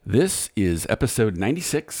This is episode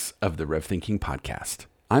 96 of the Rev Thinking Podcast.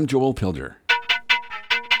 I'm Joel Pilger.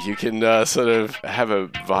 You can sort of have a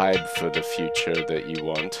vibe for the future that you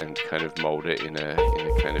want and kind of mold it in a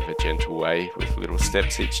kind of a gentle way with little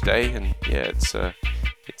steps each day. And yeah,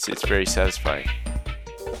 it's very satisfying.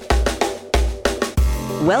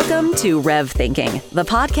 Welcome to Rev Thinking, the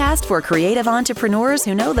podcast for creative entrepreneurs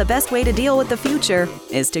who know the best way to deal with the future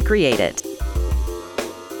is to create it.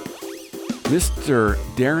 Mr.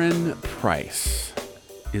 Darren Price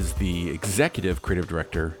is the executive creative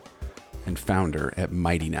director and founder at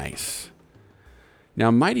Mighty Nice.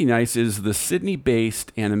 Now, Mighty Nice is the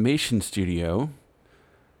Sydney-based animation studio,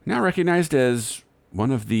 now recognized as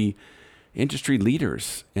one of the industry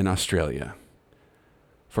leaders in Australia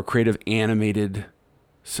for creative animated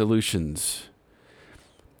solutions.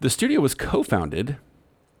 The studio was co-founded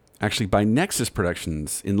actually by Nexus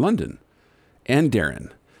Productions in London and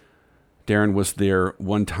Darren. Darren was their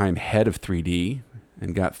one-time head of 3D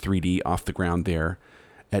and got 3D off the ground there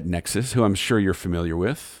at Nexus, who I'm sure you're familiar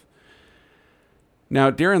with.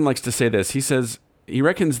 Now, Darren likes to say this. He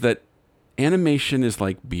reckons that animation is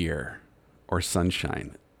like beer or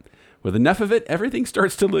sunshine. With enough of it, everything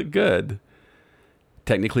starts to look good.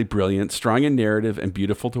 Technically brilliant, strong in narrative, and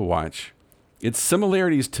beautiful to watch. Its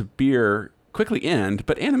similarities to beer quickly end,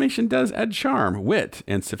 but animation does add charm, wit,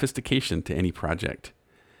 and sophistication to any project.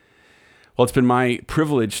 Well, it's been my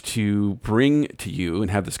privilege to bring to you and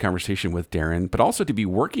have this conversation with Darren, but also to be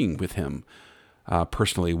working with him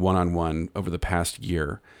personally one-on-one over the past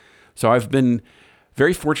year. So I've been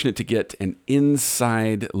very fortunate to get an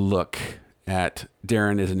inside look at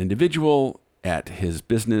Darren as an individual, at his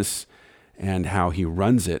business, and how he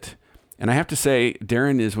runs it. And I have to say,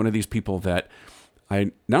 Darren is one of these people that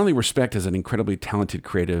I not only respect as an incredibly talented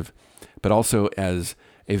creative, but also as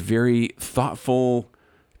a very thoughtful,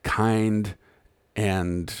 kind,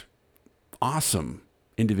 and awesome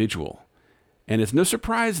individual. And it's no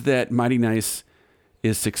surprise that Mighty Nice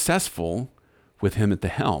is successful with him at the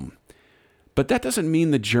helm. But that doesn't mean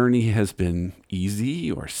the journey has been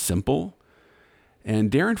easy or simple. And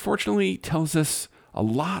Darren, fortunately, tells us a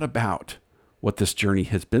lot about what this journey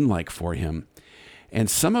has been like for him and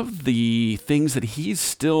some of the things that he's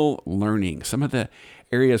still learning, some of the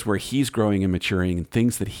areas where he's growing and maturing and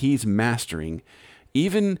things that he's mastering,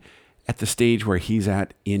 even at the stage where he's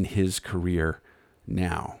at in his career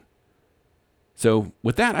now. So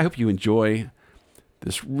with that, I hope you enjoy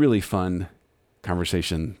this really fun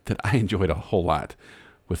conversation that I enjoyed a whole lot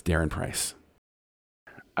with Darren Price.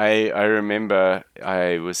 I remember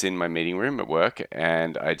I was in my meeting room at work,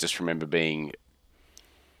 and I just remember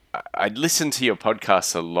I'd listened to your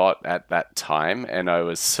podcast a lot at that time, and I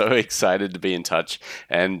was so excited to be in touch,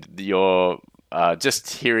 and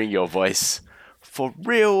just hearing your voice for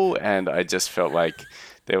real, and I just felt like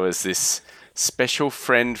there was this special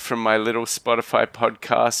friend from my little Spotify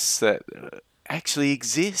podcasts that actually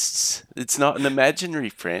exists. It's not an imaginary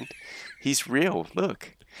friend. He's real.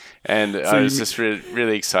 Look. And so I was just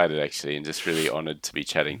really excited, actually, and just really honored to be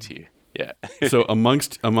chatting to you. Yeah. So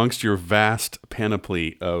amongst your vast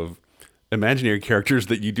panoply of imaginary characters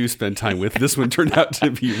that you do spend time with, this one turned out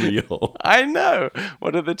to be real. I know.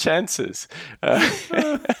 What are the chances?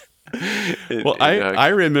 Well, I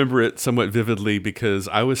remember it somewhat vividly because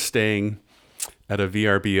I was staying at a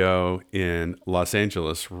VRBO in Los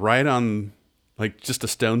Angeles, right on, like, just a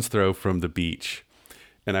stone's throw from the beach.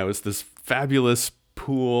 And I was this fabulous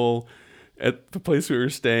pool at the place we were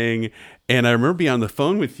staying. And I remember being on the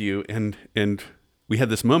phone with you, and we had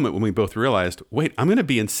this moment when we both realized, wait, I'm going to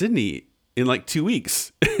be in Sydney in like 2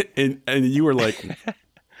 weeks. and you were like,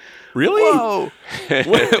 really? Whoa.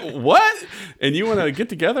 What? And you want to get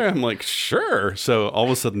together? I'm like, sure. So all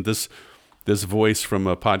of a sudden, this voice from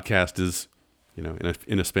a podcast is,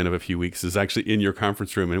 in a span of a few weeks, is actually in your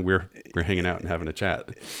conference room, and we're hanging out and having a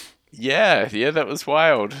chat. Yeah, that was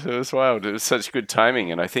wild. It was wild. It was such good timing,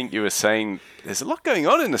 and I think you were saying there's a lot going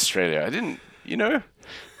on in Australia. I didn't,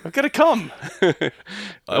 I've got to come.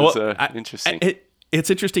 Interesting. It's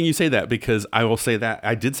interesting you say that, because I will say that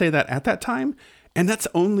I did say that at that time, and that's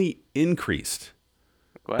only increased.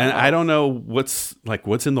 Wow. And I don't know what's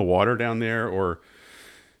in the water down there, or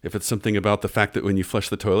if it's something about the fact that when you flush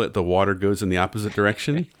the toilet, the water goes in the opposite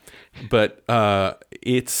direction. But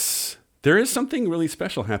there is something really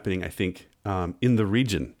special happening, I think, in the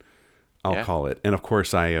region, I'll call it. And of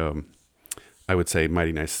course, I would say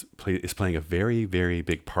Mighty Nice is playing a very, very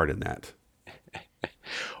big part in that.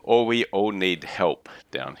 Or we all need help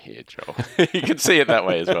down here, Joel. You can see it that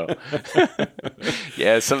way as well.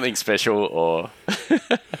 Yeah, something special or...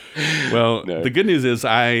 Well, no. The good news is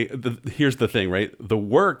here's the thing, right? The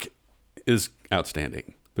work is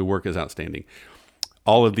outstanding. The work is outstanding.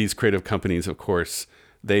 All of these creative companies, of course,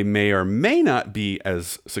 they may or may not be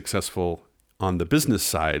as successful on the business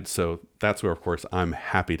side. So that's where, of course, I'm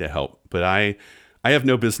happy to help. But I have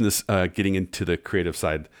no business getting into the creative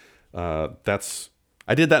side. I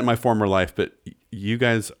did that in my former life, but you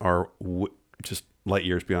guys are just light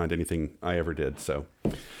years beyond anything I ever did. So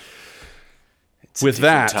It's with a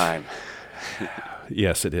that, different time.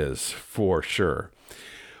 yes, it is for sure.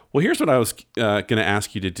 Well, here's what I was going to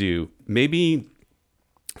ask you to do. Maybe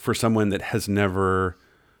for someone that has never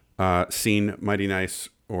seen Mighty Nice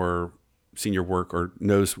or seen your work or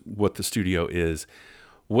knows what the studio is,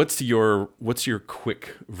 what's your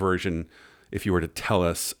quick version if you were to tell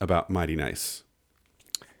us about Mighty Nice?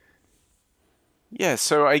 Yeah,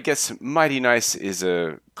 so I guess Mighty Nice is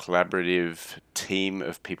a collaborative team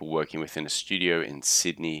of people working within a studio in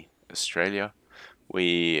Sydney, Australia.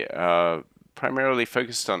 We are primarily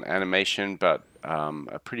focused on animation, but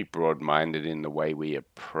are pretty broad-minded in the way we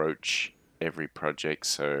approach every project.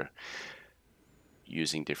 So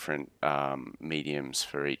using different mediums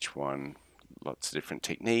for each one, lots of different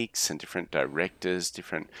techniques and different directors,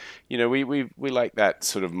 we like that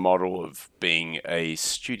sort of model of being a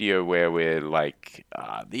studio where we're like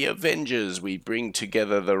the Avengers. We bring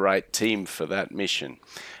together the right team for that mission,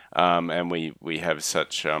 and we have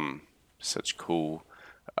such cool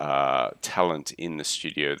talent in the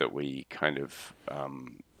studio that we kind of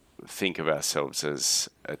think of ourselves as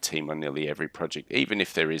a team on nearly every project. Even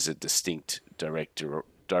if there is a distinct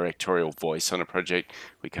directorial voice on a project,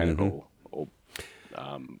 we kind of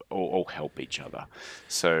all help each other.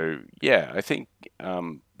 So yeah, I think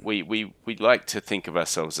we like to think of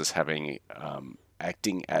ourselves as having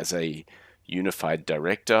acting as a unified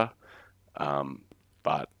director,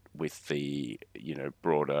 but with the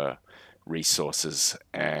broader resources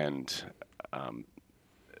and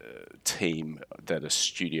team that a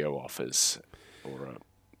studio offers.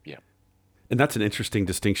 And that's an interesting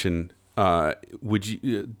distinction.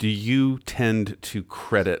 Do you tend to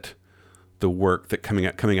credit the work that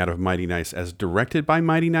coming out of Mighty Nice as directed by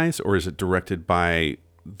Mighty Nice, or is it directed by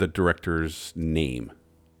the director's name?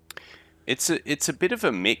 It's a bit of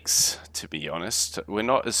a mix, to be honest. We're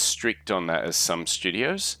not as strict on that as some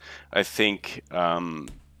studios. I think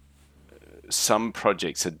some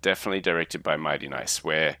projects are definitely directed by Mighty Nice,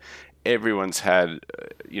 where everyone's had,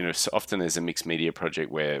 so often there's a mixed media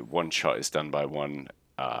project where one shot is done by one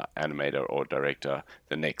animator or director,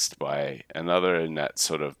 the next by another, and that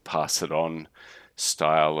sort of pass it on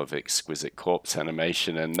style of exquisite corpse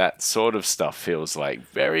animation, and that sort of stuff feels like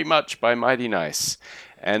very much by Mighty Nice.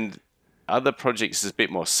 And other projects is a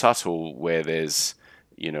bit more subtle, where there's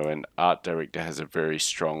an art director has a very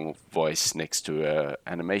strong voice next to a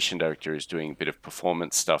animation director who's doing a bit of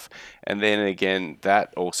performance stuff, and then again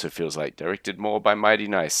that also feels like directed more by Mighty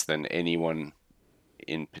Nice than anyone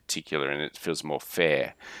in particular, and it feels more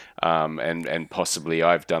fair. And possibly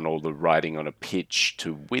I've done all the writing on a pitch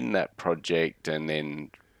to win that project, and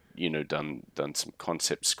then done some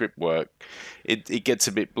concept script work. It gets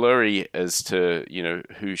a bit blurry as to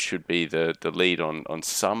who should be the lead on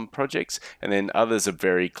some projects, and then others are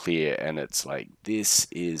very clear, and it's like, this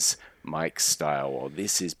is Mike's style, or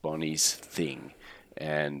this is Bonnie's thing,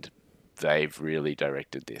 and they've really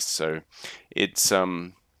directed this. So it's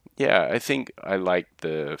yeah, I think I like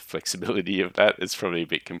the flexibility of that. It's probably a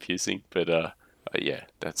bit confusing, but yeah,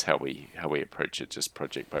 that's how we approach it, just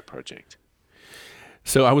project by project.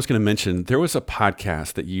 So I was going to mention, there was a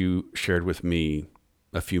podcast that you shared with me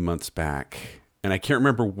a few months back, and I can't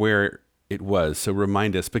remember where it was. So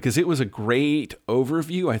remind us, because it was a great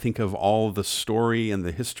overview, I think, of all the story and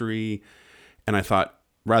the history. And I thought,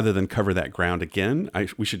 rather than cover that ground again,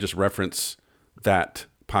 we should just reference that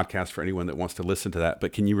podcast for anyone that wants to listen to that.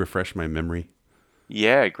 But can you refresh my memory?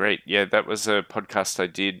 Yeah, great. Yeah, that was a podcast I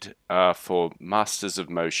did for Masters of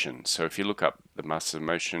Motion. So if you look up the Masters of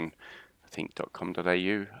Motion, I think .com.au,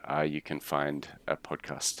 you can find a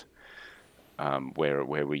podcast where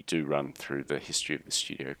we do run through the history of the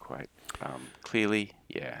studio quite clearly.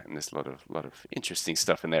 Yeah, and there's a lot of interesting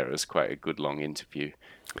stuff in there. It was quite a good long interview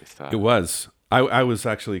with. It was. I was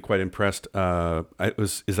actually quite impressed.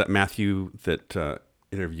 Is that Matthew that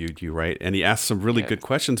interviewed you, right? And he asked some really good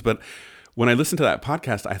questions. But when I listened to that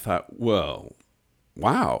podcast, I thought, whoa,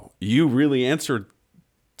 wow, you really answered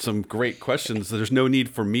some great questions. There's no need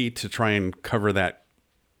for me to try and cover that,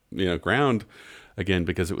 ground again,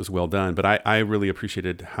 because it was well done. But I really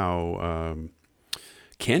appreciated how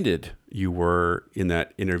candid you were in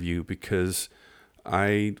that interview, because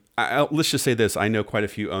let's just say this. I know quite a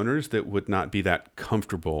few owners that would not be that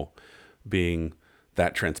comfortable being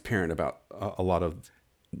that transparent about a lot of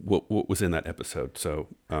what was in that episode. So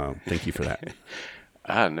thank you for that.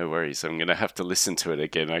 No worries. I'm going to have to listen to it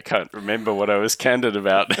again. I can't remember what I was candid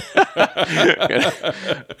about.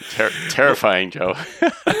 Terrifying, Joe.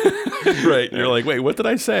 Right. You're like, wait, what did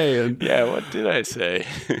I say? And Yeah, what did I say?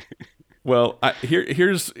 well,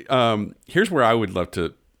 here's where I would love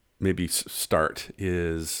to maybe start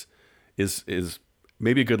is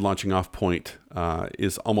maybe a good launching off point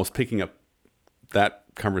is almost picking up that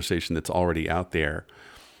conversation that's already out there,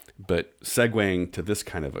 but segueing to this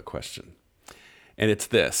kind of a question. And it's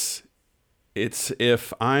this: it's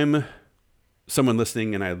if I'm someone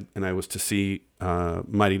listening and I was to see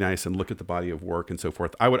Mighty Nice and look at the body of work and so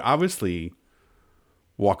forth, I would obviously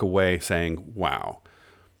walk away saying, "Wow,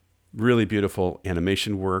 really beautiful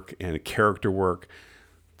animation work and character work.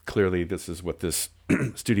 Clearly, this is what this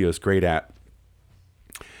studio is great at."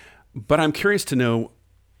 But I'm curious to know,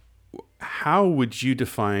 how would you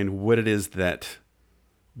define what it is that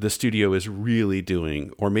the studio is really doing,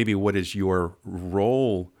 or maybe what is your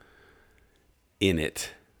role in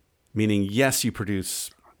it? Meaning, yes, you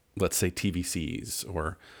produce, let's say, TVCs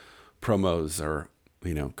or promos or,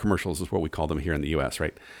 commercials is what we call them here in the US,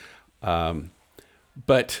 right?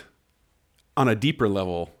 But on a deeper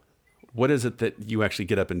level, what is it that you actually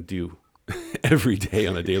get up and do every day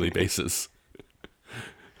on a daily basis?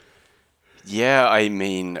 Yeah, I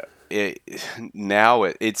mean,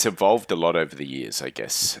 it's evolved a lot over the years, I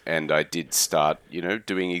guess. And I did start,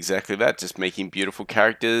 doing exactly that, just making beautiful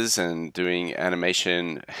characters and doing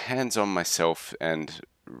animation hands-on myself. And,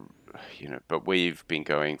 but we've been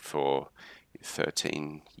going for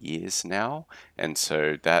 13 years now. And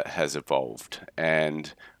so that has evolved.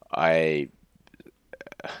 And I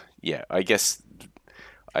guess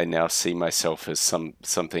I now see myself as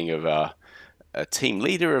something of a team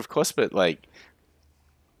leader, of course, but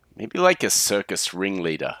maybe like a circus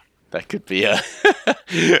ringleader. That could be a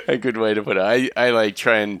a good way to put it. I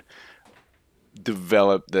try and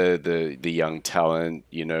develop the young talent,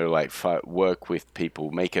 work with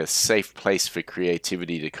people, make a safe place for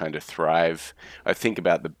creativity to kind of thrive. I think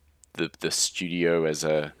about the studio as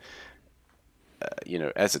a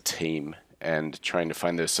as a team, and trying to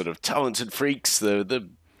find those sort of talented freaks, the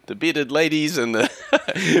bearded ladies and the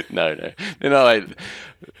no, they're not like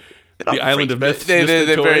the Island of Misfit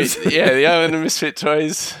Toys. Toys. The Island of Misfit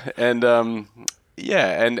Toys, and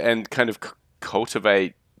and kind of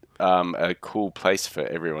cultivate a cool place for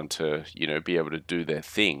everyone to be able to do their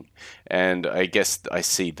thing. And I guess I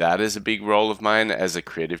see that as a big role of mine as a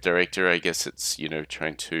creative director. I guess it's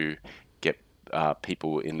trying to get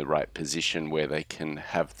people in the right position where they can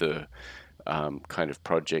have the kind of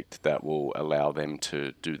project that will allow them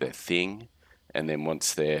to do their thing, and then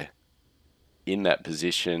once they're in that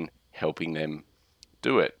position, helping them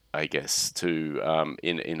do it, I guess, to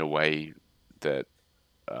in a way that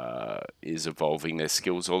is evolving their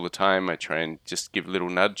skills all the time. I try and just give little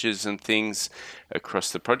nudges and things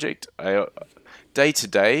across the project. Day to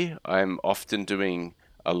day, I'm often doing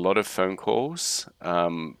a lot of phone calls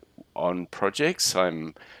on projects.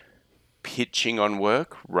 I'm pitching on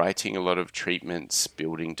work, writing a lot of treatments,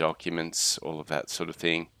 building documents, all of that sort of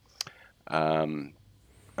thing. And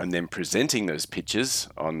then presenting those pitches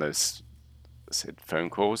on those phone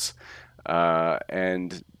calls.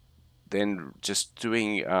 And then just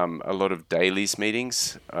doing a lot of dailies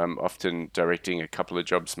meetings. I'm often directing a couple of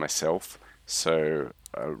jobs myself. So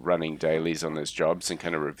running dailies on those jobs and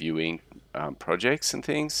kind of reviewing projects and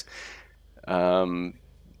things.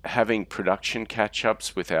 Having production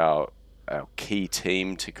catch-ups with our key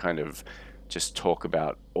team to kind of just talk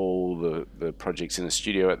about all the projects in the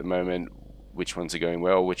studio at the moment, which ones are going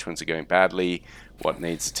well, which ones are going badly, what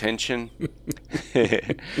needs attention.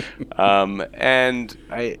 And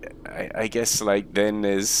I guess then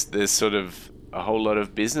there's sort of a whole lot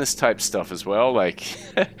of business type stuff as well.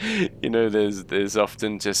 There's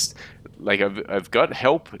often just I've got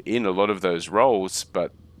help in a lot of those roles,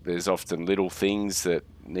 but there's often little things that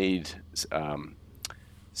need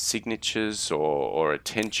signatures or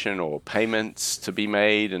attention or payments to be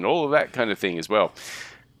made and all of that kind of thing as well.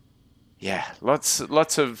 Yeah, lots of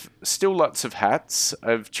hats.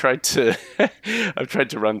 I've tried to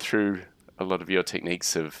run through a lot of your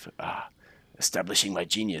techniques of establishing my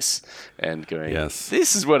genius and going, yes,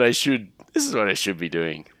 this is what I should be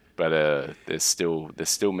doing. But there's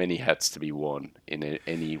still many hats to be worn in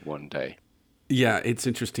any one day. Yeah, it's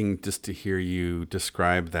interesting just to hear you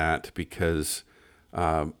describe that, because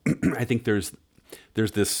I think there's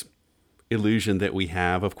this illusion that we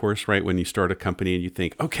have, of course, right? When you start a company and you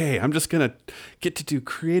think, okay, I'm just going to get to do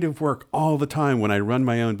creative work all the time when I run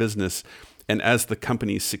my own business. And as the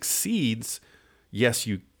company succeeds, yes,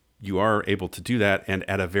 you you are able to do that, and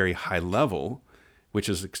at a very high level, which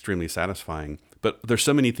is extremely satisfying. But there's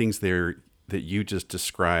so many things there that you just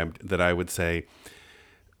described that I would say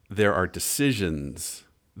there are decisions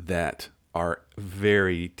that are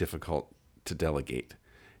very difficult to delegate.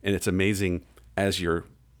 And it's amazing as your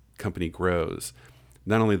company grows,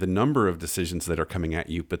 not only the number of decisions that are coming at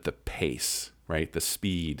you, but the pace, right? The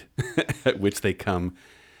speed at which they come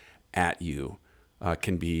at you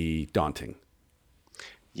can be daunting.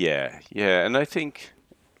 Yeah, and I think,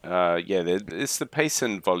 it's the pace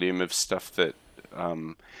and volume of stuff that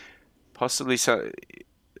possibly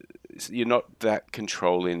you're not that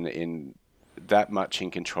control in that much in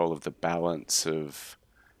control of the balance of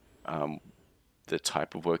the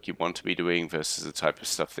type of work you want to be doing versus the type of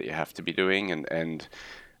stuff that you have to be doing, and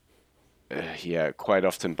quite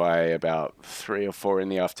often by about 3 or 4 in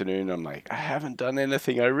the afternoon, I'm like, I haven't done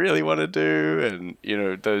anything I really want to do,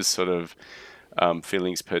 and those sort of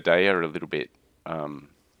feelings per day are a little bit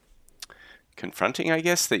confronting, I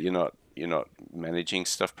guess, that you're not managing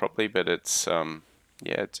stuff properly. But it's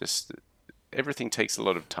just everything takes a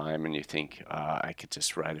lot of time, and you think, I could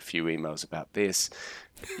just write a few emails about this.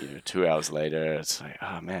 2 hours later, it's like,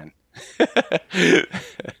 oh man, I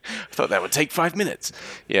thought that would take 5 minutes.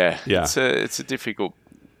 Yeah. It's a difficult,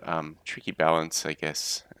 tricky balance, I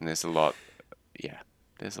guess, and there's a lot. Yeah,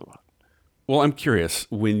 there's a lot. Well, I'm curious,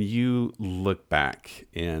 when you look back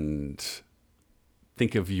and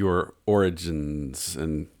think of your origins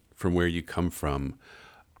and from where you come from,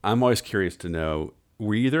 I'm always curious to know,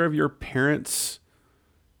 were either of your parents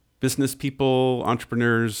business people,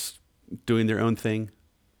 entrepreneurs, doing their own thing?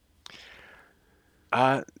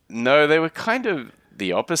 No, they were kind of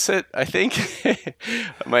the opposite, I think.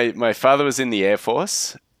 My father was in the Air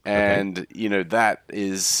Force, and that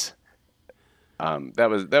is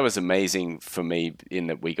that was amazing for me in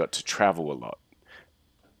that we got to travel a lot.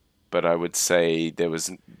 But I would say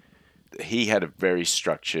he had a very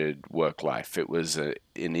structured work life. It was an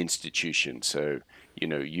institution, so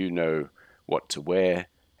you know what to wear,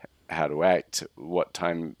 how to act, what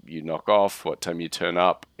time you knock off, what time you turn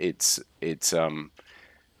up. It's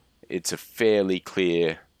a fairly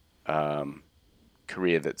clear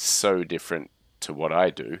career that's so different to what I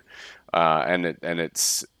do, and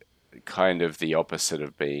it's kind of the opposite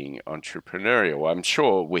of being entrepreneurial. I'm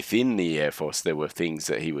sure within the Air Force there were things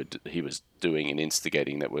that he was doing and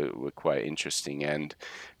instigating that were quite interesting and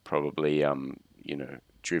probably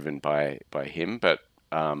driven by him, but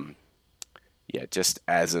just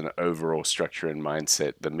as an overall structure and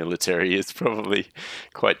mindset, the military is probably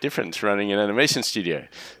quite different to running an animation studio.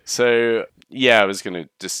 So, I was going to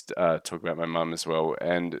just talk about my mum as well.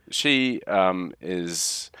 And she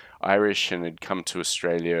is Irish and had come to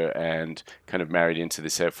Australia and kind of married into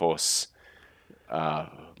this Air Force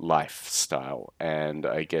lifestyle. And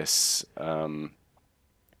I guess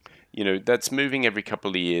that's moving every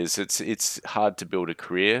couple of years. It's hard to build a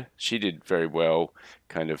career. She did very well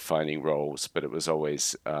kind of finding roles, but it was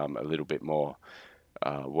always a little bit more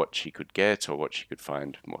what she could get or what she could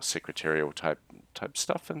find, more secretarial type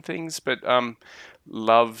stuff and things. But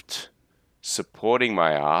loved supporting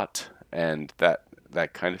my art and that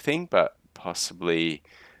kind of thing, but possibly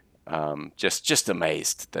just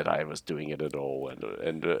amazed that I was doing it at all,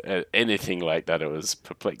 and anything like that. It was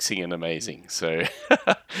perplexing and amazing. So,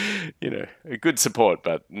 a good support,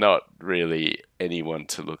 but not really anyone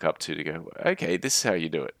to look up to go, okay, this is how you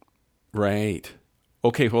do it. Right.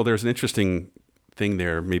 Okay. Well, there's an interesting thing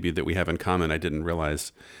there, maybe that we have in common. I didn't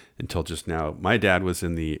realize until just now. My dad was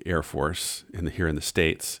in the Air Force here in the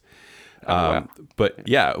States. Wow. But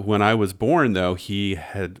when I was born, though, he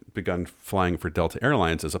had begun flying for Delta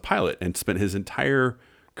Airlines as a pilot and spent his entire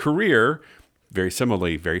career very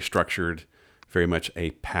similarly, very structured, very much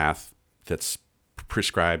a path that's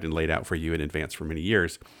prescribed and laid out for you in advance for many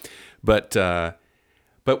years. But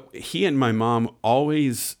he and my mom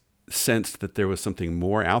always sensed that there was something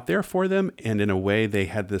more out there for them. And in a way, they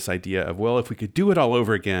had this idea of, well, if we could do it all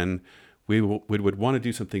over again, we would want to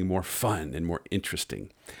do something more fun and more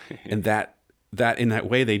interesting. And that in that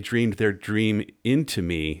way, they dreamed their dream into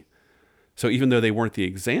me. So even though they weren't the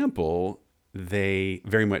example, they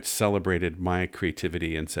very much celebrated my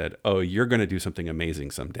creativity and said, oh, you're going to do something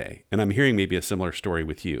amazing someday. And I'm hearing maybe a similar story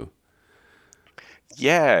with you.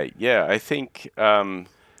 Yeah. I think... no,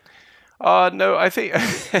 I think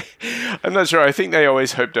I'm not sure. I think they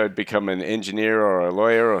always hoped I'd become an engineer or a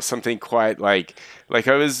lawyer or something quite like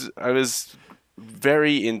I was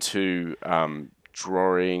very into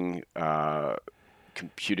drawing,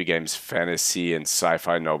 computer games, fantasy and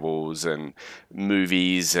sci-fi novels and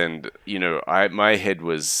movies, and my head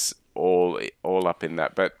was all up in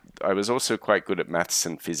that. But I was also quite good at maths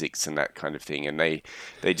and physics and that kind of thing, and they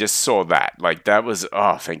just saw that, like, that was,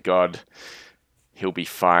 oh, thank God, he'll be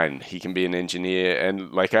fine. He can be an engineer.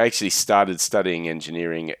 And like, I actually started studying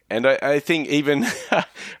engineering, and I think even,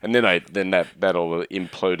 and then that all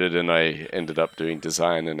imploded, and I ended up doing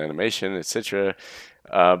design and animation, etc.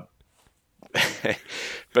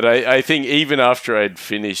 But I think even after I'd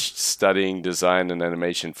finished studying design and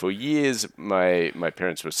animation for years, my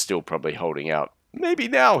parents were still probably holding out. Maybe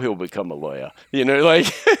now he'll become a lawyer.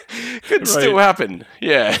 Like, could still happen.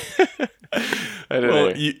 Yeah. I don't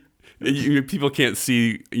know. People can't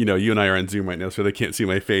see, you and I are on Zoom right now, so they can't see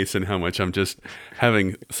my face and how much I'm just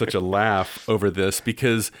having such a laugh over this,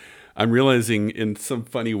 because I'm realizing in some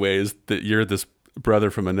funny ways that you're this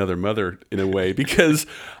brother from another mother in a way, because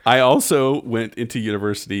I also went into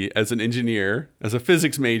university as an engineer, as a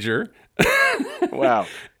physics major. Wow.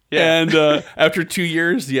 Yeah. And after 2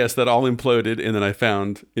 years, yes, that all imploded. And then I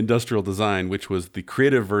found industrial design, which was the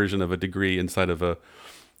creative version of a degree inside of a,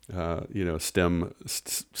 STEM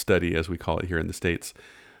study, as we call it here in the States.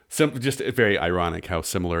 Just very ironic how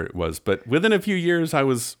similar it was. But within a few years, I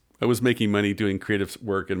was making money doing creative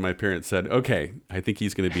work, and my parents said, okay, I think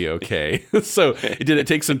he's going to be okay. So did it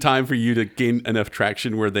take some time for you to gain enough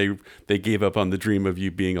traction where they gave up on the dream of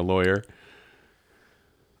you being a lawyer?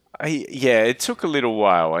 Yeah, it took a little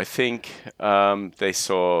while. I think they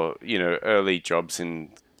saw, early jobs in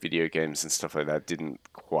video games and stuff like that didn't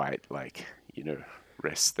quite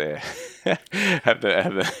rest there,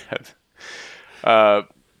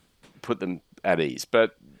 put them at ease.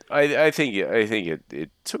 But I think it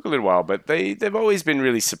took a little while, but they've always been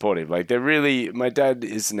really supportive. Like, my dad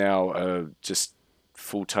is now just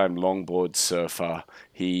full-time longboard surfer.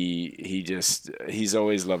 He's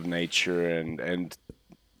always loved nature and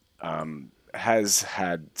has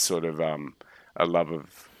had sort of a love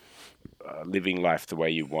of living life the way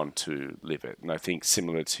you want to live it. And I think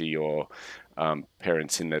similar to your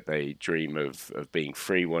parents, in that they dream of being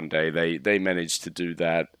free one day, they managed to do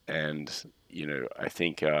that. And, I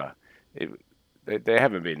think they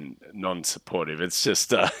haven't been non-supportive. It's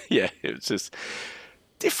just, it's just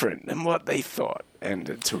different than what they thought. And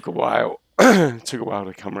it took a while. It took a while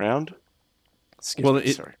to come around. Excuse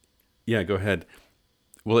me, sorry. Yeah, go ahead.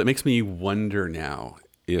 Well, it makes me wonder now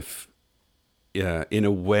if, in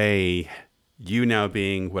a way, you now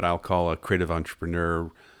being what I'll call a creative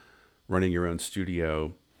entrepreneur, running your own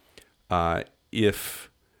studio,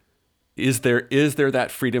 is there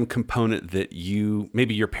that freedom component that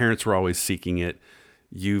maybe your parents were always seeking it,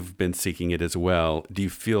 you've been seeking it as well? Do you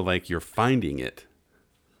feel like you're finding it?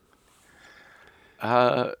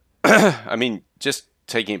 I mean, just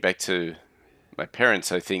taking it back to my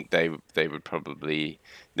parents, I think they would probably,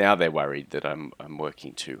 now they're worried that I'm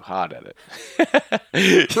working too hard at it.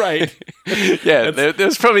 Right. Yeah,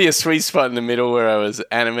 there's probably a sweet spot in the middle where I was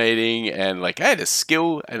animating and like I had a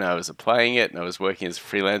skill and I was applying it and I was working as a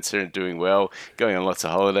freelancer and doing well, going on lots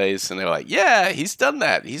of holidays, and they were like, yeah, he's done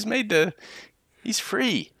that. He's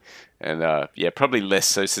free. And probably less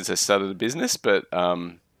so since I started the business, but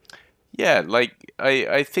I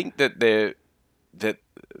think that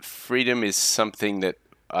freedom is something that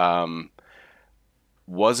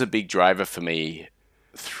was a big driver for me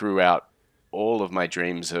throughout all of my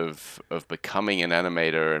dreams of becoming an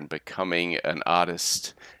animator and becoming an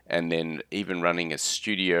artist, and then even running a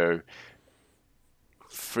studio.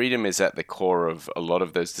 Freedom is at the core of a lot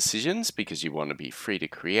of those decisions, because you want to be free to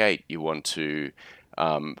create, you want to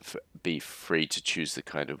be free to choose the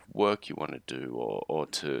kind of work you want to do, or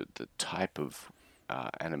to the type of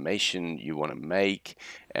animation you want to make,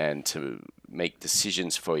 and to make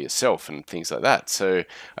decisions for yourself and things like that. So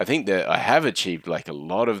I think that I have achieved like a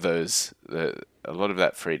lot of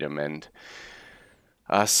that freedom, and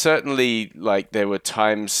certainly like there were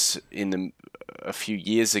times a few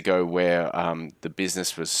years ago where the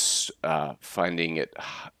business was finding it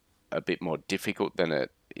a bit more difficult than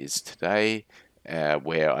it is today,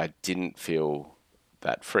 where I didn't feel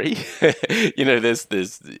that free.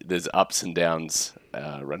 There's ups and downs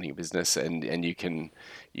running a business, and you can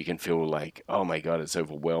feel like, oh my God, it's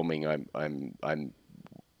overwhelming. I'm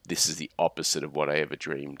this is the opposite of what I ever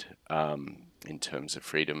dreamed in terms of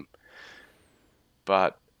freedom.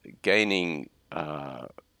 But gaining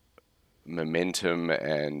momentum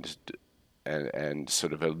and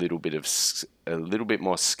sort of a little bit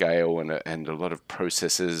more scale and a lot of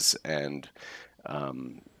processes and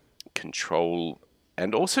control,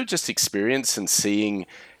 and also just experience and seeing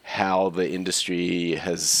how the industry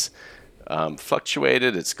has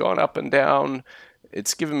fluctuated. It's gone up and down.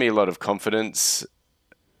 It's given me a lot of confidence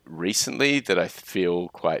recently that I feel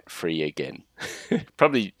quite free again.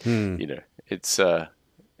 Probably, it's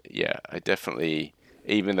yeah, I definitely,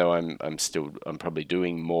 even though I'm probably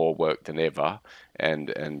doing more work than ever, and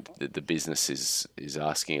the business is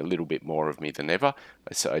asking a little bit more of me than ever.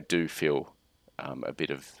 So I do feel a bit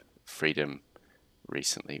of freedom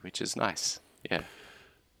recently, which is nice. Yeah.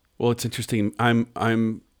 Well, it's interesting.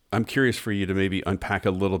 I'm curious for you to maybe unpack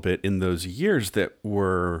a little bit in those years that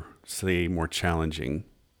were, say, more challenging.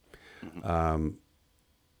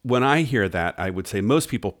 When I hear that, I would say most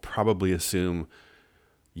people probably assume,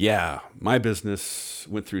 yeah, my business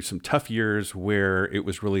went through some tough years where it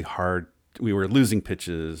was really hard. We were losing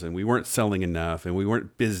pitches and we weren't selling enough and we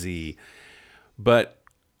weren't busy. But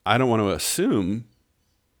I don't want to assume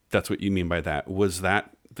that's what you mean by that. Was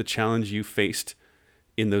that the challenge you faced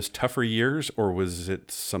in those tougher years, or was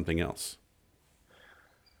it something else?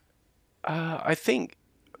 I think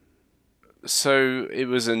so. It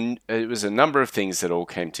was a number of things that all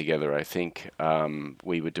came together. I think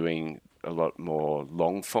we were doing a lot more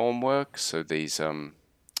long form work, so these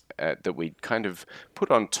that we kind of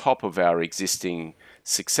put on top of our existing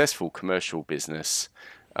successful commercial business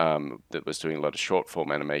that was doing a lot of short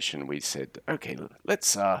form animation. We said, okay,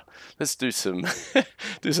 let's do some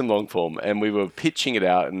do some long form, and we were pitching it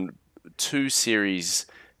out, and two series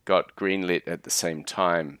got greenlit at the same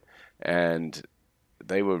time, and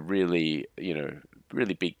they were really,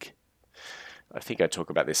 really big. I think I talk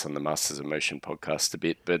about this on the Masters of Motion podcast a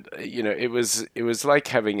bit, but it was like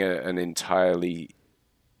having an entirely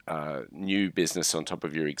new business on top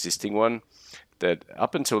of your existing one. That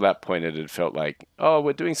up until that point, it had felt like, oh,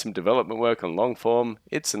 we're doing some development work on long form.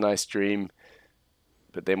 It's a nice dream.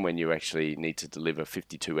 But then when you actually need to deliver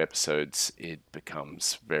 52 episodes, it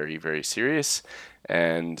becomes very, very serious.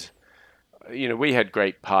 And we had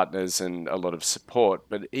great partners and a lot of support,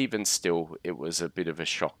 but even still, it was a bit of a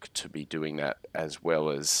shock to be doing that, as well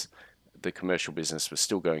as the commercial business was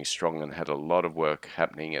still going strong and had a lot of work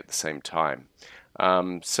happening at the same time.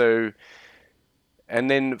 And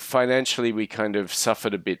then financially, we kind of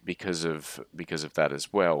suffered a bit because of that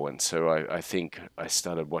as well. And so I think I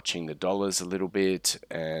started watching the dollars a little bit,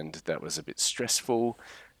 and that was a bit stressful.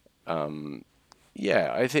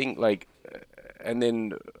 I think and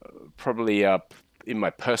then probably up in my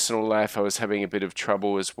personal life, I was having a bit of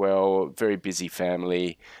trouble as well. Very busy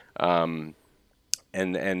family, and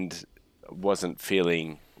wasn't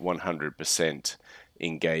feeling 100%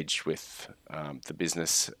 engaged with the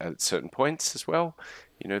business at certain points as well.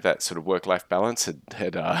 That sort of work-life balance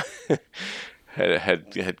had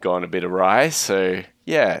had gone a bit awry. So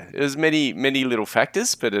yeah, it was many little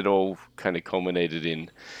factors, but it all kind of culminated in,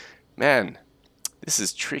 man, this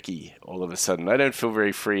is tricky. All of a sudden, I don't feel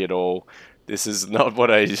very free at all. This is not what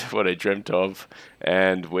I dreamt of,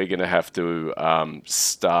 and we're gonna have to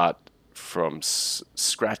start from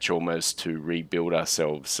scratch almost to rebuild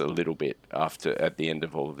ourselves a little bit at the end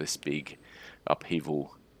of all of this big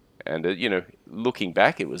upheaval. And looking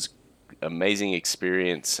back, it was amazing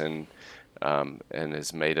experience and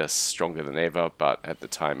has made us stronger than ever. But at the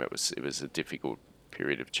time, it was a difficult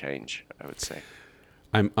period of change, I would say.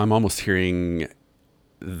 I'm almost hearing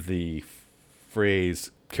the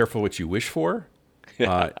phrase "careful what you wish for"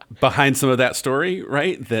 behind some of that story,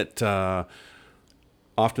 right? That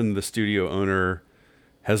often the studio owner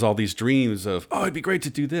has all these dreams of, oh, it'd be great to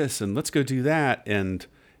do this and let's go do that. And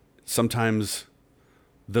sometimes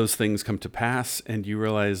those things come to pass and you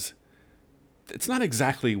realize it's not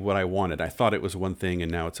exactly what I wanted. I thought it was one thing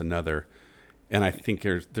and now it's another. And I think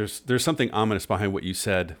there's something ominous behind what you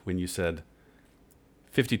said when you said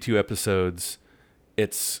 52 episodes.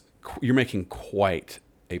 You're making quite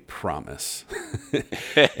a promise.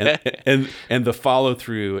 and the follow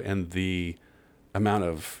through and the amount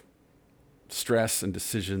of stress and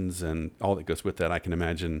decisions and all that goes with that, I can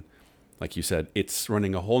imagine, like you said, it's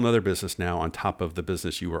running a whole nother business now on top of the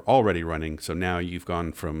business you were already running. So now you've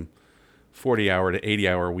gone from 40-hour to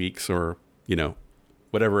 80-hour weeks, or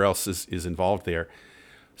whatever else is involved there.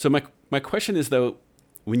 So my question is, though,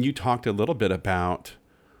 when you talked a little bit about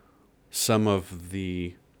some of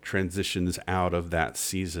the transitions out of that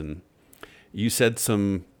season, you said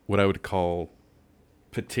some what I would call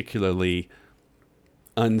particularly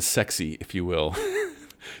unsexy, if you will,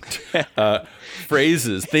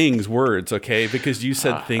 phrases, things, words, okay? Because you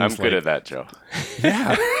said things I'm good at that, Joe.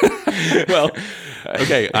 Yeah. Well,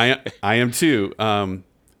 okay, I am too.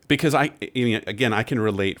 Because I can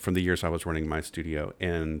relate from the years I was running my studio,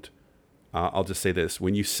 and I'll just say this.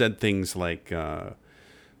 When you said things like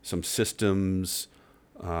some systems,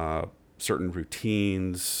 certain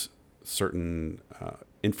routines, certain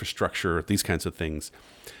infrastructure, these kinds of things,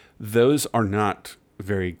 those are not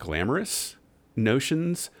very glamorous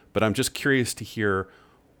notions, but I'm just curious to hear,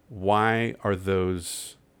 why are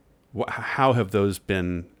those How have those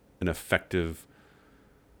been an effective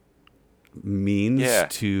means Yeah.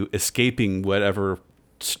 to escaping whatever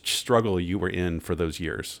struggle you were in for those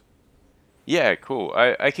years? Yeah, cool.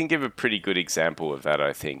 I can give a pretty good example of that,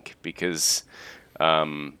 I think, because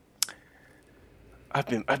um,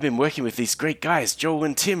 I've been working with these great guys, Joel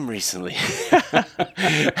and Tim, recently,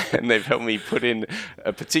 and they've helped me put in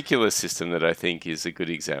a particular system that I think is a good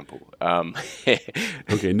example.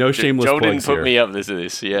 Okay, no shameless Joel didn't plugs put here. me up to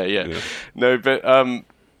this. Yeah. No, but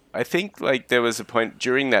I think like there was a point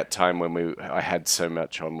during that time when I had so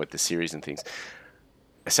much on with the series and things.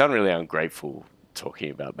 I sound really ungrateful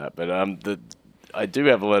talking about that, but I do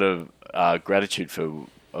have a lot of gratitude for,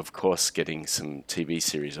 of course, getting some TV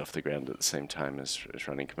series off the ground at the same time as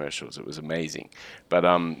running commercials. It was amazing, but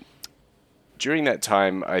during that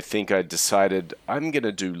time, I think I decided I'm going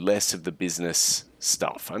to do less of the business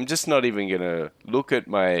stuff. I'm just not even going to look at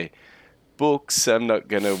my books. I'm not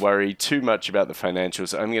going to worry too much about the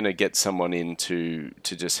financials. I'm going to get someone in to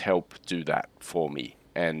just help do that for me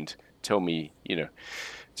and tell me,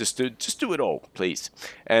 just do it all, please.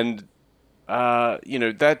 And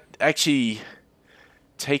that actually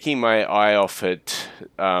taking my eye off it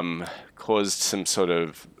caused some sort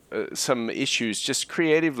of some issues. Just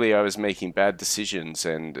creatively, I was making bad decisions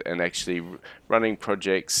and actually running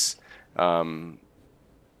projects into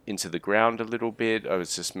the ground a little bit. I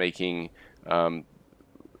was just making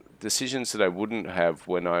decisions that I wouldn't have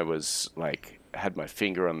when I was like had my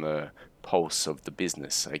finger on the pulse of the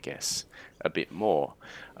business, I guess, a bit more.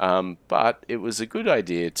 But it was a good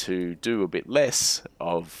idea to do a bit less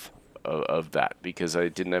of that because I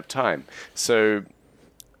didn't have time. So,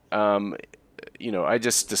 I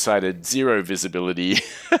just decided zero visibility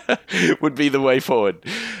would be the way forward.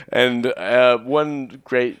 And one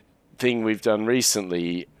great thing we've done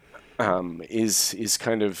recently is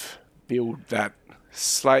kind of build that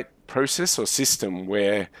slight process or system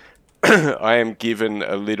where I am given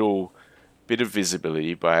a little bit of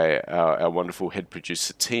visibility by our wonderful head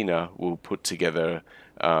producer Tina. Will put together,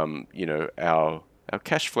 our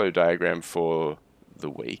cash flow diagram for the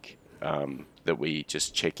week that we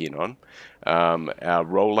just check in on, our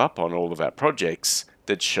roll up on all of our projects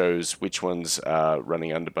that shows which ones are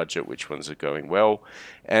running under budget, which ones are going well,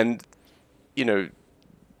 and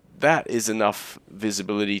that is enough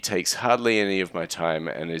visibility. Takes hardly any of my time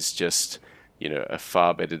and is just a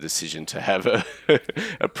far better decision to have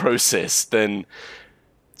a process than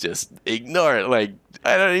just ignore it. Like,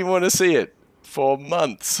 I don't even want to see it for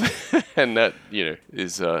months. And that,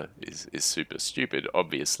 is super stupid,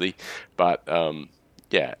 obviously. But,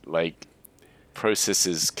 like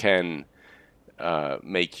processes can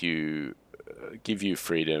make you, give you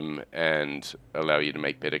freedom and allow you to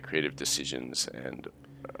make better creative decisions and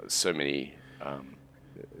so many,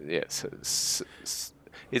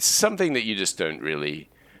 it's something that you just don't really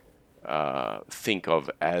think of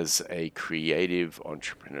as a creative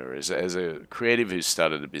entrepreneur, as a creative who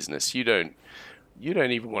started a business. You don't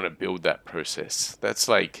even want to build that process. That's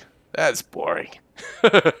boring.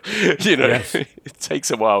 Yes. It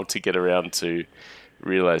takes a while to get around to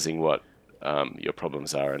realizing what your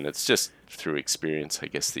problems are, and it's just through experience, I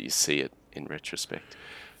guess, that you see it in retrospect.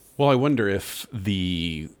 Well, I wonder if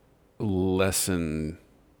the lesson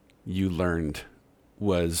you learned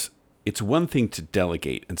was it's one thing to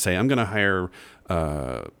delegate and say, I'm going to hire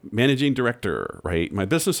a managing director, right? My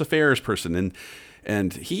business affairs person.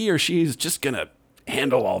 And he or she is just going to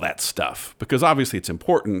handle all that stuff because obviously it's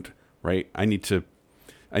important, right? I need to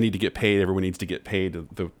get paid. Everyone needs to get paid.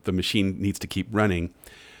 The machine needs to keep running.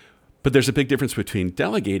 But there's a big difference between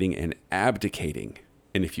delegating and abdicating.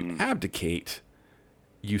 And if you abdicate,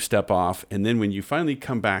 you step off. And then when you finally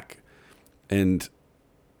come back and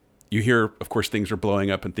you hear, of course, things are blowing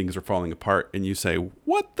up and things are falling apart, and you say,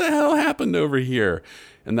 what the hell happened over here?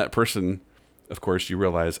 And that person, of course, you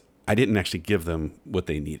realize, I didn't actually give them what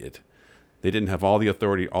they needed. They didn't have all the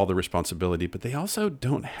authority, all the responsibility, but they also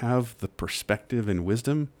don't have the perspective and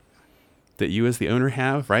wisdom that you as the owner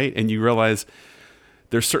have, right? And you realize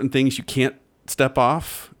there's certain things you can't step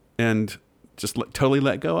off and just totally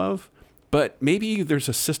let go of. But maybe there's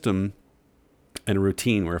a system and a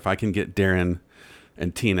routine where if I can get Darren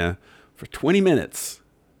and Tina for 20 minutes,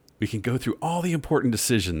 we can go through all the important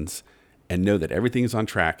decisions and know that everything's on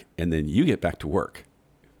track, and then you get back to work.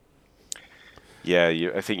 Yeah,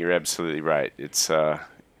 I think you're absolutely right. It's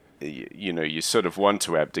you sort of want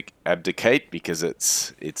to abdicate because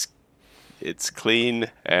it's clean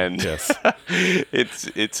and Yes.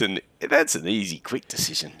 that's an easy, quick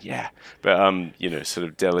decision. Yeah, but sort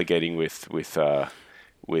of delegating with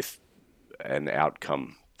an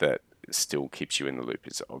outcome that still keeps you in the loop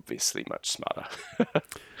is obviously much smarter.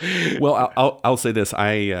 Well, I'll say this.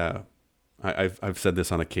 I've said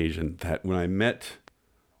this on occasion that when I met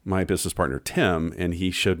my business partner Tim, and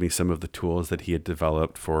he showed me some of the tools that he had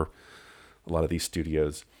developed for a lot of these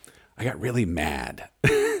studios, I got really mad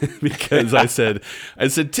because I said,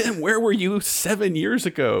 Tim, where were you 7 years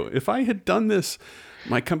ago? If I had done this,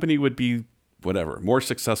 my company would be whatever, more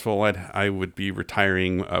successful. I would be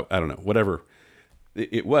retiring. I don't know, whatever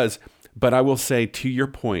it was. But I will say, to your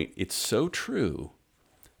point, it's so true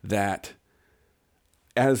that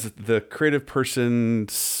as the creative person,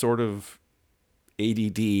 sort of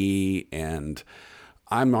ADD, and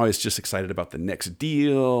I'm always just excited about the next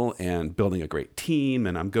deal and building a great team,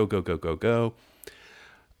 and I'm go, go, go, go, go.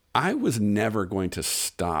 I was never going to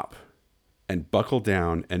stop and buckle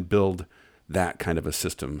down and build that kind of a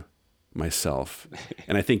system myself.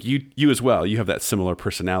 And I think you as well, you have that similar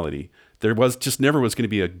personality. There was just never was going to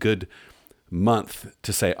be a good month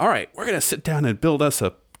to say, all right, we're going to sit down and build us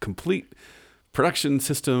a complete production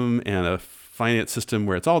system and a finance system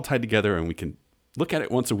where it's all tied together and we can look at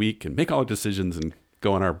it once a week and make all the decisions and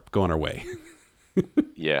go on our way.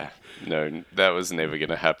 Yeah, no, that was never going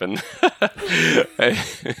to happen.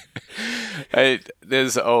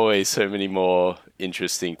 There's always so many more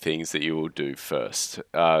interesting things that you will do first.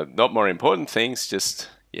 Not more important things, just,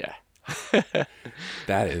 yeah.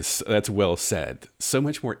 That's well said. So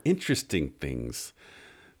much more interesting things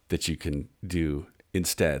that you can do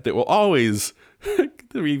instead that will always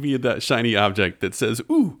be that shiny object that says,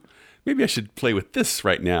 ooh, maybe I should play with this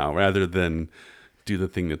right now rather than do the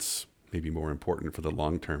thing that's maybe more important for the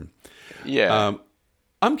long term. Yeah.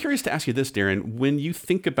 I'm curious to ask you this, Darren. When you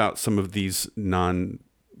think about some of these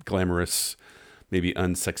non-glamorous, maybe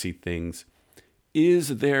unsexy things,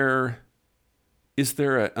 is there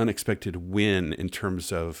an unexpected win in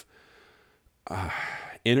terms of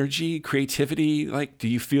energy, creativity? Like, do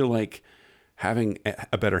you feel like having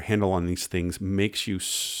a better handle on these things makes you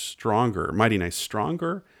stronger, Mighty Nice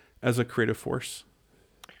stronger as a creative force?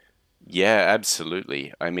 Yeah,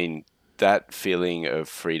 absolutely. I mean, that feeling of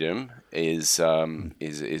freedom is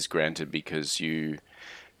granted because you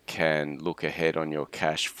can look ahead on your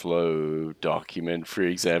cash flow document, for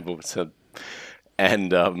example,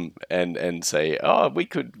 and say, oh, we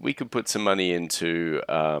could put some money into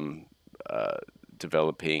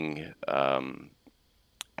developing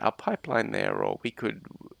our pipeline there, or we could,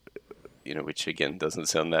 which again doesn't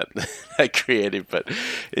sound that creative, but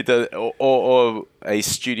it does, or a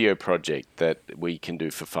studio project that we can do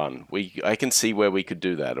for fun. I can see where we could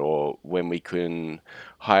do that, or when we can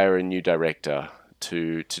hire a new director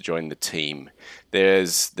to join the team.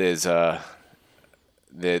 There's a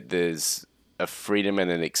freedom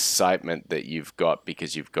and an excitement that you've got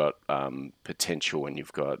because you've got potential and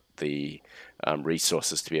you've got the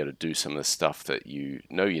resources to be able to do some of the stuff that you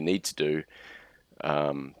know you need to do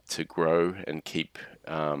to grow and keep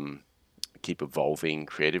evolving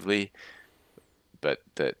creatively, but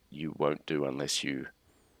that you won't do unless you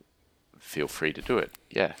feel free to do it.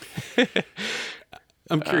 Yeah.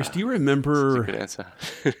 I'm curious, do you remember... That's a good answer.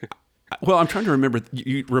 Well, I'm trying to remember.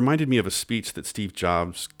 You reminded me of a speech that Steve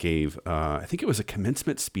Jobs gave. I think it was a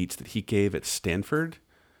commencement speech that he gave at Stanford.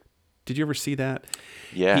 Did you ever see that?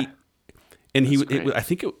 Yeah. I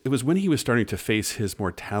think it was when he was starting to face his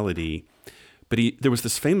mortality. But there was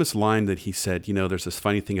this famous line that he said, there's this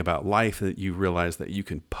funny thing about life that you realize that you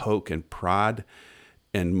can poke and prod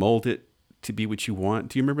and mold it to be what you want.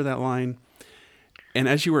 Do you remember that line? And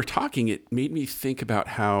as you were talking, it made me think about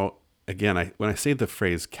how, again, when I say the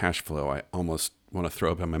phrase cash flow, I almost want to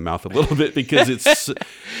throw up in my mouth a little bit because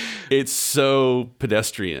it's so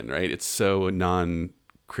pedestrian, right? It's so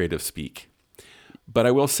non-creative speak. But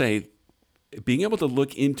I will say, being able to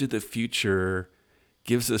look into the future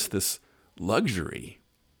gives us this luxury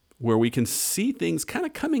where we can see things kind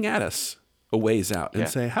of coming at us a ways out and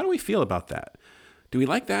say, how do we feel about that? Do we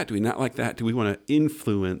like that? Do we not like that? Do we want to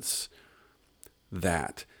influence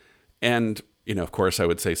that? And of course, I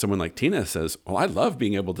would say someone like Tina says, well, I love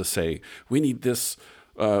being able to say, we need this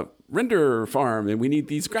render farm and we need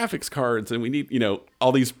these graphics cards and we need,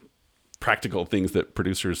 all these practical things that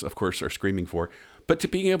producers, of course, are screaming for. But to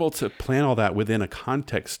being able to plan all that within a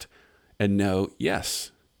context and know,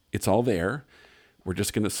 yes, it's all there. We're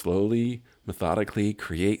just going to slowly, methodically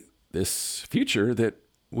create this future that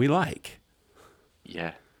we like.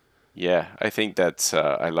 Yeah. Yeah. I think that's,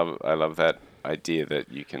 I love that idea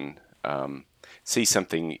that you can see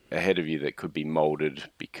something ahead of you that could be molded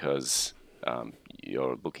because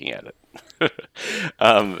you're looking at it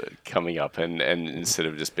coming up and instead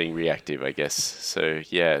of just being reactive, I guess. So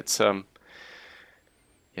yeah,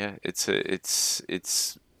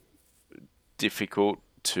 it's difficult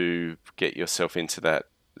to get yourself into that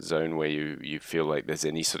zone where you feel like there's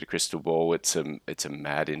any sort of crystal ball. It's a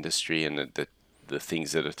mad industry, and the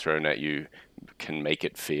things that are thrown at you can make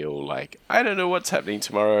it feel like, I don't know what's happening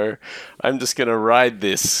tomorrow. I'm just gonna ride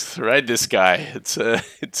this guy. It's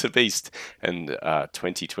a beast. And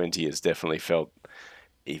 2020 has definitely felt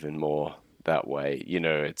even more that way.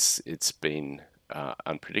 It's been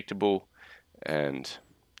unpredictable and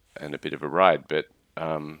a bit of a ride, but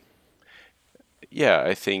yeah,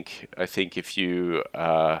 I think if you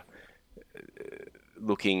are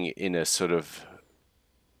looking in a sort of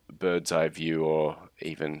bird's eye view, or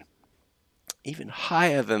even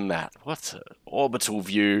higher than that, what's an orbital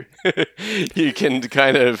view? You can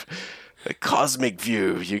kind of a cosmic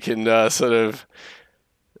view. You can sort of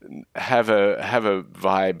have a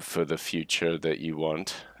vibe for the future that you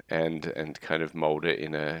want, and kind of mold it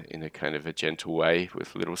in a kind of a gentle way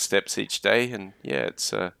with little steps each day. And yeah,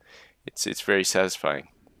 it's very satisfying.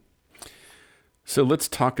 So let's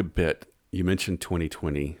talk a bit. You mentioned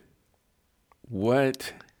 2020.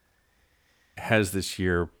 What has this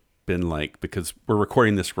year been like? Because we're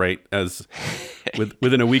recording this right as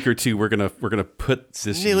within a week or two, we're gonna put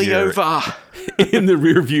this nearly year over in the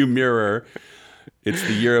rearview mirror. It's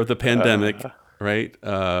the year of the pandemic, right?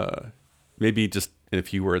 Maybe just in a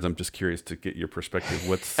few words, I'm just curious to get your perspective.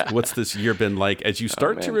 What's this year been like as you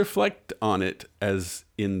start to reflect on it as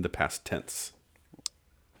in the past tense?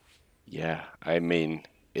 Yeah, I mean,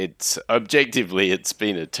 it's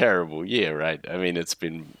been a terrible year, right? I mean, it's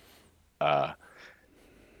been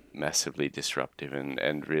massively disruptive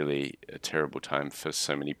and really a terrible time for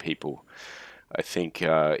so many people. I think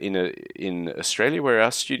in Australia, where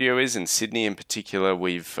our studio is, in Sydney in particular,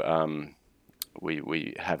 we've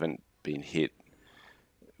we haven't been hit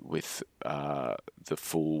with the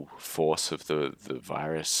full force of the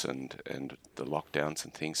virus and the lockdowns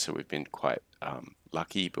and things. So we've been quite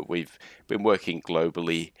lucky, but we've been working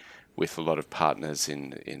globally with a lot of partners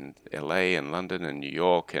in LA and London and New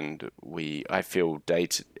York, and I feel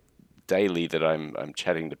daily that I'm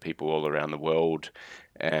chatting to people all around the world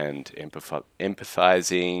and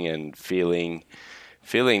empathizing and feeling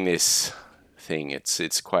this thing.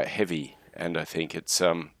 It's quite heavy, and I think it's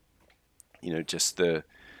just the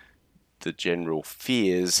general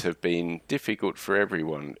fears have been difficult for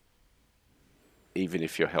everyone, even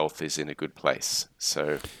if your health is in a good place.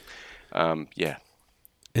 So yeah.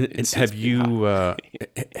 And have you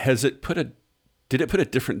did it put a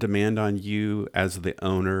different demand on you as the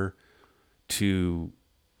owner to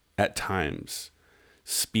at times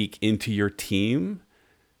speak into your team,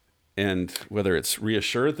 and whether it's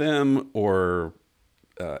reassure them or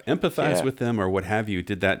empathize with them or what have you?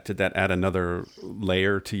 Did that add another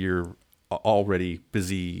layer to your already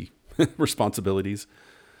busy responsibilities?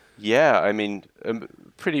 Yeah, I mean,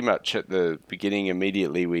 pretty much at the beginning,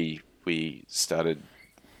 immediately we started,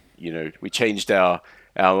 we changed our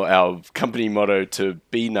company motto to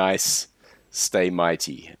 "Be nice, stay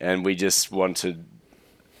mighty," and we just wanted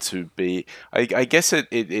to be. I guess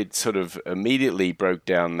it sort of immediately broke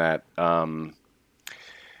down that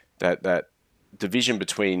that division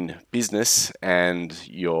between business and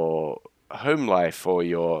your home life, or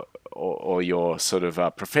your sort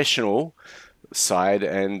of professional side,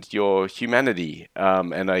 and your humanity.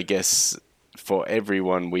 And I guess for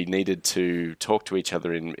everyone, we needed to talk to each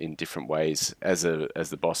other in different ways. As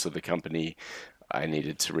the boss of the company, I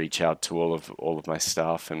needed to reach out to all of my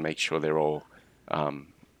staff and make sure they're all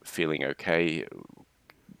feeling okay.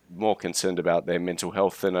 More concerned about their mental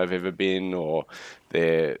health than I've ever been, or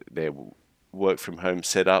their work from home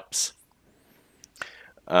setups.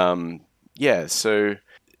 Yeah, so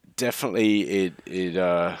definitely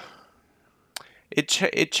it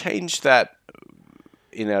changed that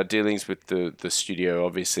in our dealings with the studio.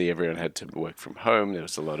 Obviously, everyone had to work from home. There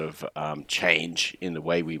was a lot of change in the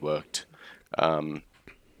way we worked.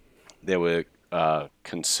 There were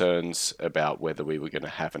concerns about whether we were going to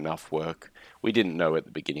have enough work. We didn't know at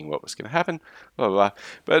the beginning what was going to happen, blah, blah, blah.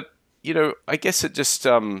 But, I guess it just,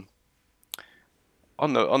 on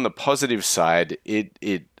the positive side,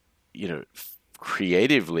 it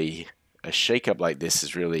creatively, a shakeup like this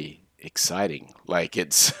is really exciting. Like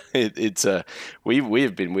we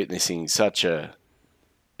have been witnessing such a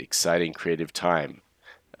exciting creative time,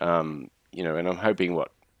 and I'm hoping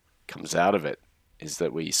what comes out of it is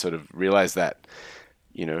that we sort of realize that,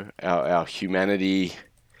 our humanity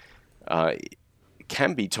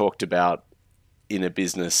can be talked about in a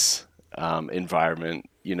business environment.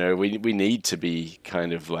 We need to be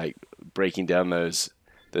kind of like breaking down those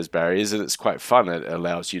barriers, and it's quite fun. It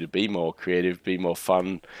allows you to be more creative, be more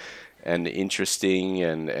fun and interesting,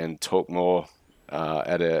 and talk more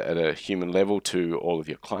at a human level to all of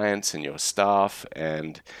your clients and your staff,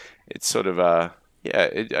 and it's sort of I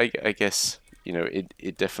guess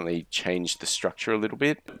it definitely changed the structure a little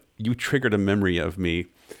bit. You triggered a memory of me.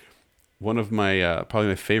 One of my probably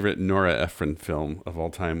my favorite Nora Ephron film of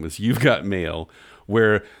all time was You've Got Mail,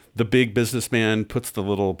 where the big businessman puts the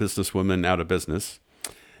little businesswoman out of business.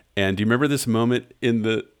 And do you remember this moment in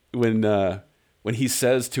the when he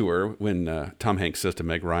says to her, when Tom Hanks says to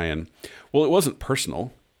Meg Ryan, "Well, it wasn't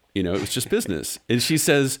personal, it was just business," and she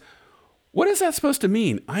says, "What is that supposed to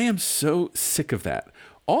mean? I am so sick of that.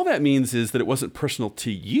 All that means is that it wasn't personal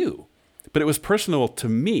to you, but it was personal to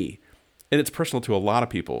me." And it's personal to a lot of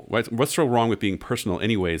people. What's so wrong with being personal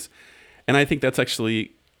anyways? And I think that's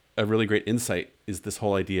actually a really great insight, is this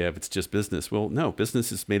whole idea of it's just business. Well, no,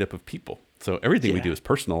 business is made up of people. So everything we do is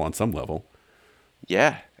personal on some level.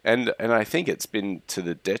 Yeah. And I think it's been to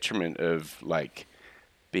the detriment of like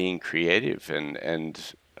being creative and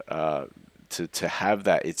to have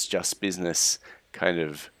that it's just business kind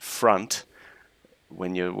of front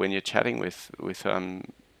when you're chatting with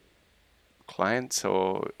clients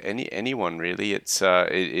or anyone really. It's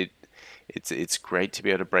great to be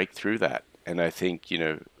able to break through that. And I think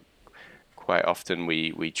quite often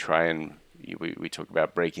we try and we talk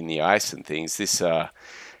about breaking the ice and things.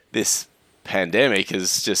 This pandemic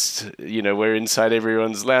is just we're inside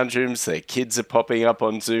everyone's lounge rooms. Their kids are popping up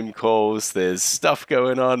on Zoom calls. There's stuff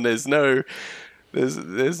going on. There's no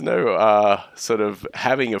sort of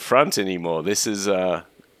having a front anymore. This is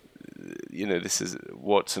this is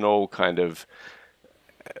what's an all kind of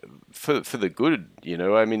for the good.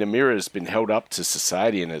 I mean, a mirror has been held up to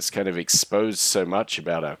society and it's kind of exposed so much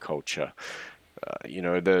about our culture.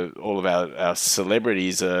 All of our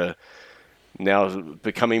celebrities are now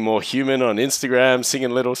becoming more human on Instagram,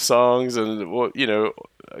 singing little songs and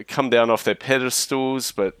come down off their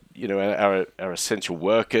pedestals. But our essential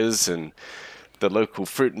workers and the local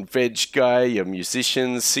fruit and veg guy, your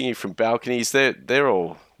musicians singing from balconies, they've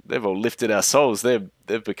all lifted our souls. They've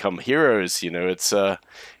become heroes.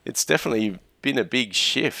 It's definitely been a big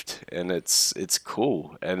shift, and it's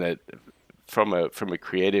cool. And from a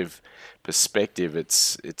creative perspective,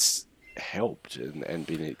 it's helped and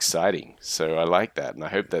been exciting. So I like that, and I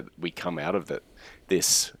hope that we come out of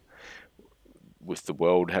this with the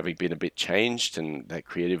world having been a bit changed and that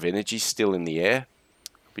creative energy still in the air.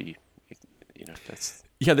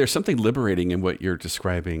 There's something liberating in what you're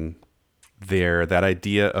describing there. That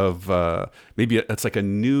idea of maybe it's like a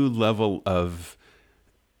new level of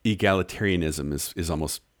egalitarianism is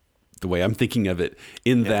almost the way I'm thinking of it.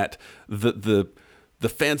 That the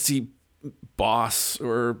fancy boss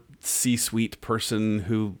or C-suite person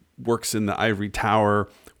who works in the ivory tower,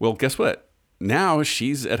 well, guess what? Now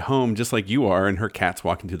she's at home just like you are, and her cat's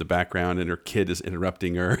walking to the background and her kid is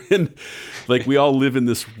interrupting her. And like we all live in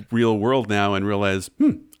this real world now and realize,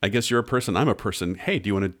 I guess you're a person, I'm a person. Hey, do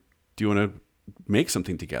you want to make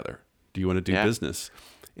something together? Do you want to do business?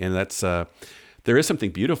 And that's there is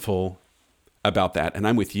something beautiful about that. And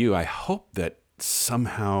I'm with you. I hope that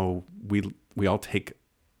somehow we all take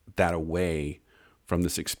that away from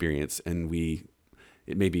this experience, and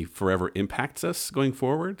it maybe forever impacts us going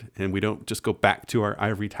forward, and we don't just go back to our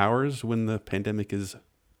ivory towers when the pandemic is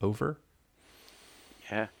over.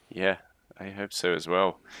 Yeah, I hope so as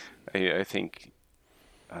well. I think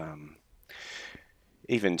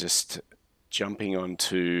even just jumping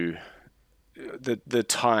onto the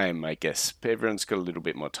time, I guess everyone's got a little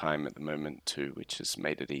bit more time at the moment too, which has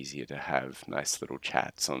made it easier to have nice little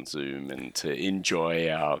chats on Zoom and to enjoy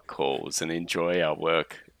our calls and enjoy our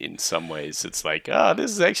work. In some ways, it's like,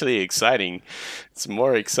 this is actually exciting. It's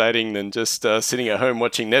more exciting than just sitting at home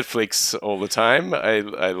watching Netflix all the time. I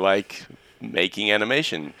like making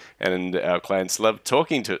animation, and our clients love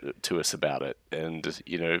talking to us about it. And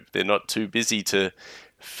they're not too busy to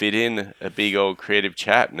fit in a big old creative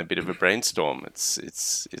chat and a bit of a brainstorm.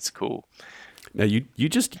 It's cool. Now you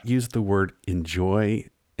just used the word enjoy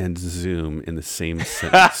and Zoom in the same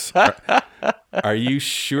sentence. Are you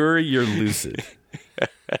sure you're lucid?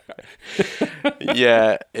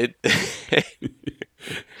 Yeah, I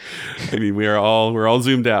mean, we're all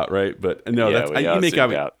zoomed out, right? But no, you make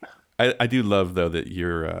out. I do love though that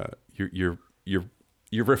you're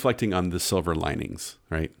reflecting on the silver linings,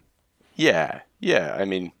 right? Yeah. I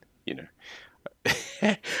mean,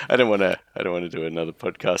 I don't want to do another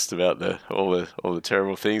podcast about all the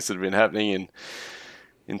terrible things that have been happening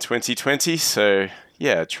in 2020. So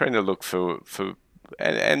yeah, trying to look for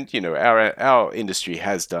and our industry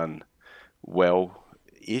has done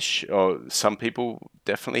well-ish, or some people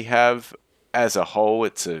definitely have. As a whole,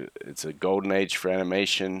 it's a golden age for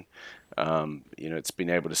animation. It's been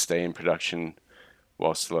able to stay in production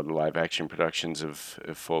whilst a lot of live action productions have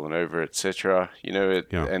fallen over, etc.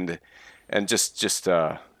 Yeah. And just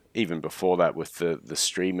even before that, with the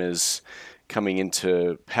streamers coming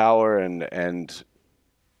into power and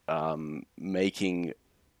making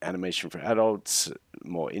animation for adults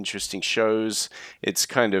more interesting shows, it's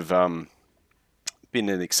kind of been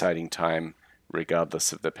an exciting time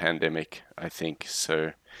regardless of the pandemic, I think.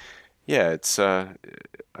 So yeah, it's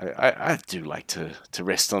I do like to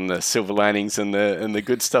rest on the silver linings and the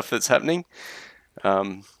good stuff that's happening.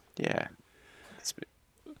 Yeah, it's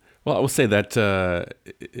Well, I will say that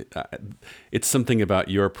it's something about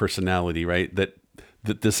your personality, right? That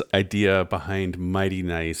this idea behind Mighty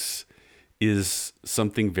Nice is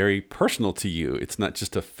something very personal to you. It's not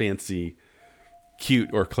just a fancy, cute,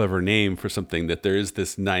 or clever name for something. That there is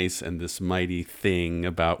this nice and this mighty thing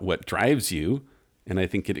about what drives you, and I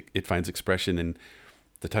think it finds expression in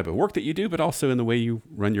the type of work that you do, but also in the way you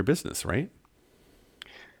run your business, right?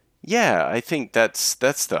 Yeah, I think that's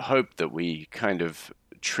the hope, that we kind of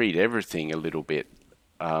treat everything a little bit.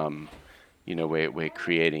 We're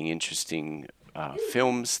creating interesting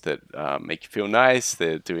films that make you feel nice.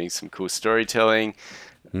 They're doing some cool storytelling.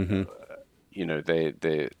 Mm-hmm.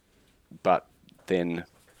 But then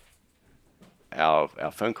our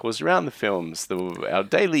phone calls around the films, our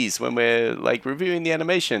dailies when we're like reviewing the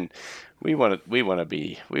animation, we want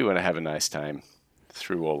to have a nice time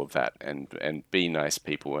through all of that, and be nice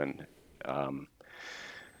people, and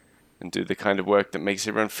do the kind of work that makes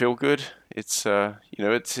everyone feel good. It's I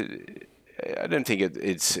don't think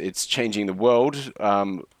it's changing the world,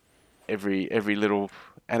 every little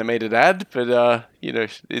animated ad, but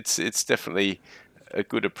it's definitely a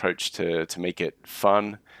good approach to make it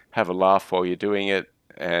fun, have a laugh while you're doing it,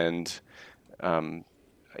 and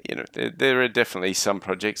there are definitely some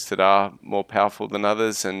projects that are more powerful than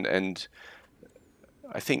others, and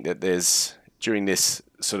I think that during this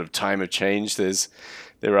sort of time of change,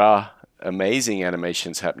 there are amazing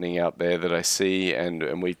animations happening out there that I see,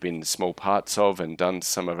 and we've been small parts of and done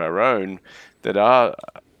some of our own, that are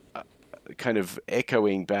kind of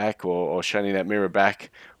echoing back, or shining that mirror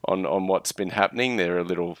back on what's been happening. There are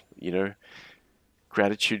little,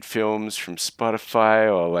 gratitude films from Spotify,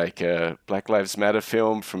 or like a Black Lives Matter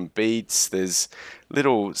film from Beats. There's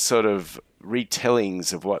little sort of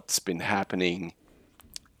retellings of what's been happening,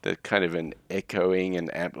 that kind of an echoing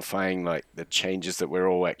and amplifying like the changes that we're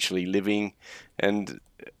all actually living. And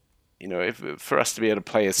for us to be able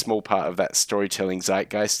to play a small part of that storytelling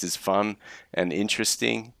zeitgeist is fun and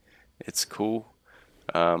interesting. It's cool.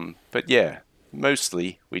 But yeah,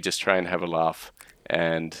 mostly we just try and have a laugh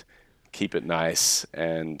and keep it nice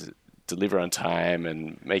and deliver on time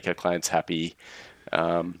and make our clients happy.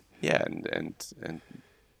 And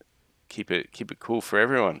keep it cool for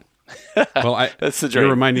everyone. Well, That's the dream. you're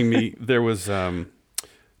reminding me, there was a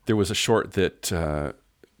short that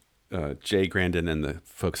Jay Grandin and the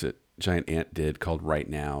folks at Giant Ant did called Right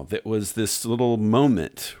Now. That was this little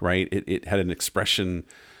moment, right? It had an expression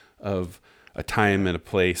of a time and a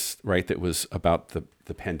place, right? That was about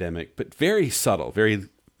the pandemic, but very subtle, very,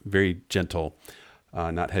 very gentle,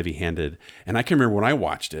 not heavy handed. And I can remember when I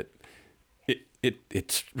watched it,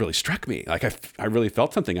 it really struck me. Like I really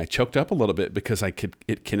felt something. I choked up a little bit because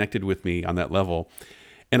it connected with me on that level.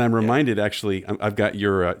 And I'm reminded, actually, I've got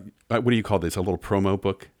your, what do you call this? A little promo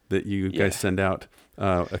book that you guys send out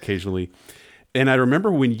occasionally. And I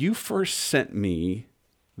remember when you first sent me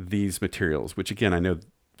these materials, which again, I know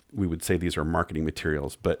we would say these are marketing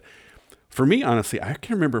materials, but for me, honestly, I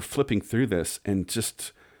can remember flipping through this and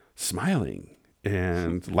just smiling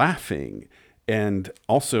and laughing, and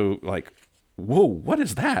also like, whoa, what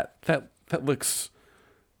is that? That looks,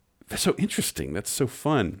 that's so interesting. That's so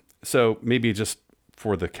fun. So maybe just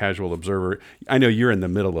for the casual observer, I know you're in the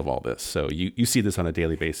middle of all this, so you see this on a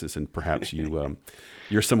daily basis, and perhaps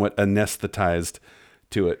you're somewhat anesthetized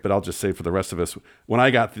to it. But I'll just say for the rest of us, when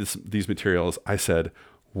I got these materials, I said,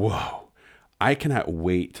 whoa, I cannot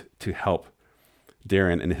wait to help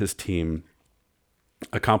Darren and his team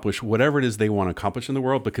accomplish whatever it is they want to accomplish in the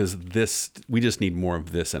world, because we just need more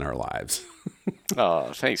of this in our lives.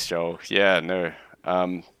 Oh, thanks, Joel. Yeah, no,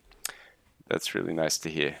 that's really nice to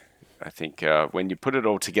hear. I think when you put it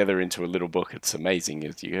all together into a little book, it's amazing.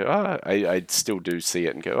 As you go, I still do see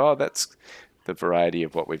it and go, oh, that's the variety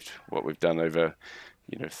of what we've done over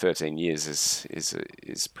 13 years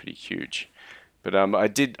is pretty huge. But I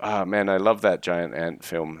did, I love that Giant Ant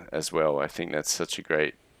film as well. I think that's such a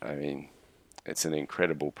great, it's an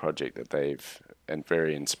incredible project and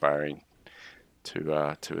very inspiring to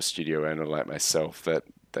a studio owner like myself, that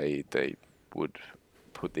they would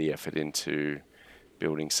put the effort into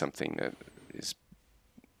building something that is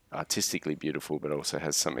artistically beautiful, but also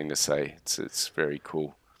has something to say. It's very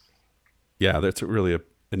cool. Yeah, that's really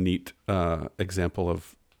a neat example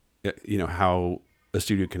of how a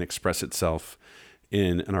studio can express itself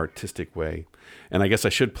in an artistic way. And I guess I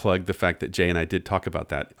should plug the fact that Jay and I did talk about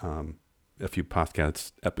that a few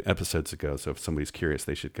podcast episodes ago. So if somebody's curious,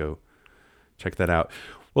 they should go check that out.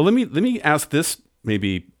 Well, let me ask this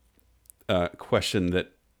maybe question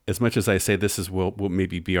that, as much as I say this will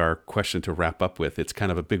maybe be our question to wrap up with, it's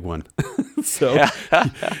kind of a big one. So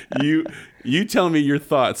you tell me your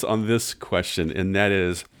thoughts on this question, and that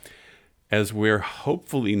is, as we're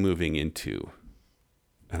hopefully moving into,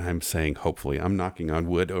 and I'm saying hopefully, I'm knocking on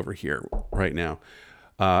wood over here right now,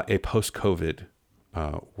 a post-COVID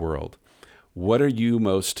world. What are you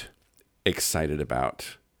most excited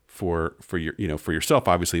about for your for yourself,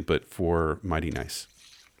 obviously, but for Mighty Nice?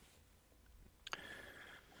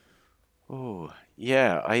 Oh,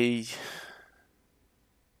 yeah, I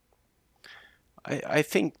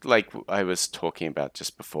think, like I was talking about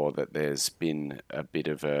just before, that there's been a bit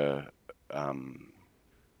of a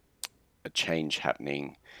change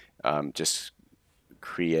happening, just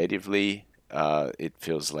creatively. It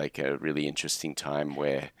feels like a really interesting time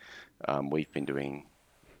where we've been doing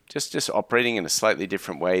just operating in a slightly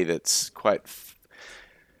different way that's quite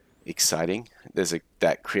exciting. There's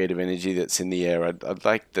that creative energy that's in the air. I'd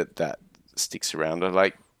like that sticks around. I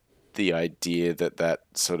like the idea that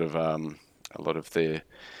sort of a lot of the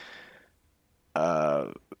I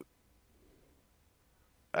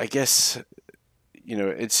guess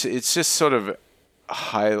it's just sort of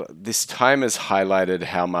this time has highlighted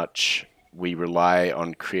how much we rely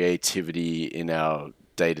on creativity in our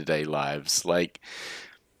day-to-day lives. Like,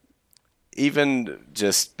 even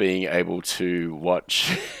just being able to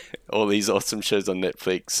watch all these awesome shows on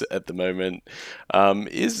Netflix at the moment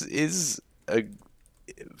is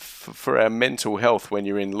for our mental health when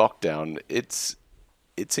you're in lockdown. It's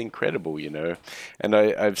incredible, And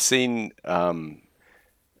I've seen,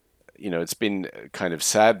 it's been kind of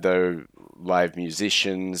sad though. Live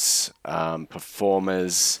musicians,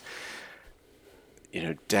 performers,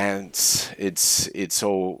 dance. It's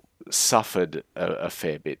all suffered a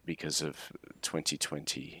fair bit because of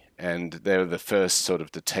 2020, and they were the first sort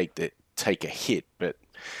of to take a hit. But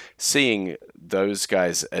seeing those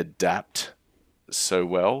guys adapt so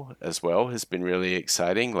well as well has been really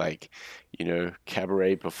exciting. Like,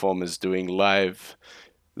 cabaret performers doing live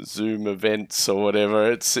Zoom events or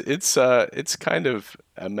whatever. It's kind of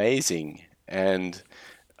amazing and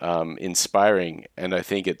inspiring, and I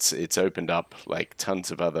think it's opened up like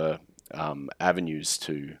tons of other avenues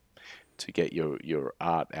to get your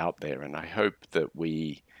art out there. And I hope that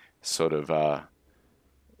we sort of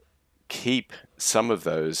keep some of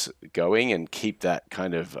those going and keep that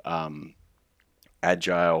kind of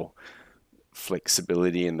agile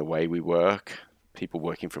flexibility in the way we work. People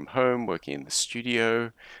working from home, working in the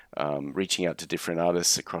studio, reaching out to different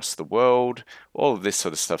artists across the world. All of this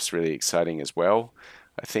sort of stuff's really exciting as well.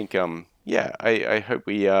 I think, I hope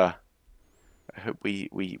we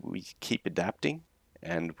keep adapting,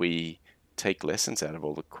 and we take lessons out of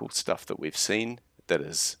all the cool stuff that we've seen that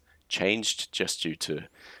has changed just due to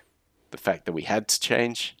the fact that we had to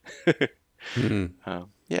change.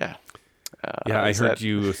 Yeah, I heard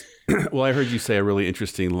you. Well, I heard you say a really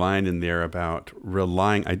interesting line in there about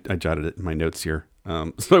relying. I jotted it in my notes here,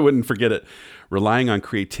 so I wouldn't forget it. Relying on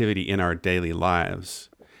creativity in our daily lives,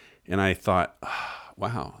 and I thought,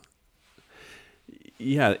 wow,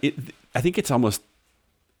 yeah. I think it's almost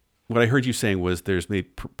what I heard you saying was there's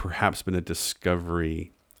perhaps been a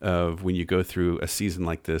discovery of when you go through a season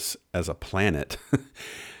like this as a planet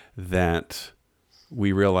that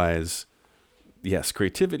we realize, yes,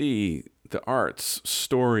 creativity, the arts,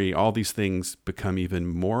 story, all these things become even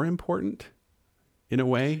more important in a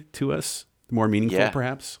way to us, more meaningful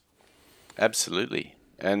perhaps. Absolutely.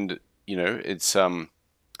 And, it's,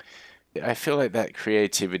 I feel like that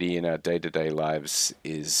creativity in our day-to-day lives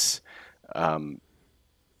is,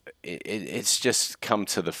 it's just come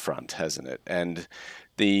to the front, hasn't it? And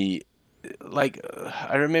I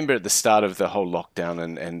remember at the start of the whole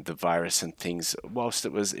lockdown and the virus and things, whilst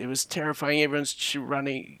it was terrifying, everyone's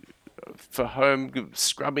running for home,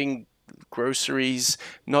 scrubbing groceries,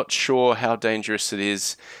 not sure how dangerous it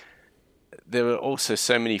is. There were also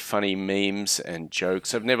so many funny memes and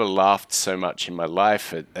jokes. I've never laughed so much in my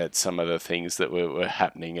life at some of the things that were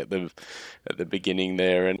happening at the beginning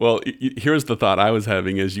there. And well, here's the thought I was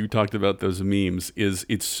having as you talked about those memes: it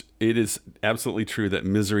is absolutely true that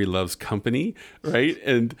misery loves company, right?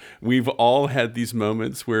 And we've all had these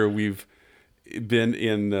moments where we've been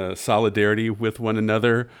in solidarity with one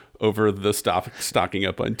another over the stocking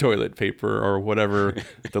up on toilet paper or whatever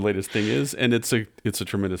the latest thing is. And it's a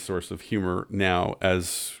tremendous source of humor now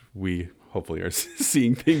as we hopefully are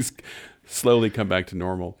seeing things slowly come back to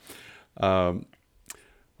normal. Well,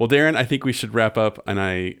 Darren, I think we should wrap up. And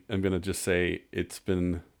I am going to just say it's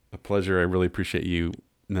been a pleasure. I really appreciate you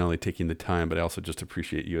not only taking the time, but I also just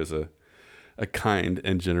appreciate you as a kind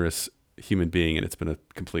and generous human being. And it's been a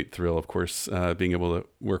complete thrill, of course, being able to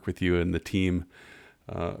work with you and the team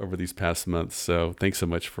over these past months. So thanks so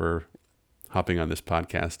much for hopping on this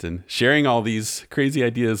podcast and sharing all these crazy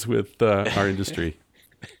ideas with our industry.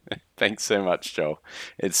 Thanks so much, Joel.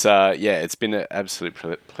 It's it's been an absolute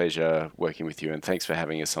pleasure working with you, and thanks for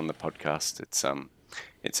having us on the podcast. It's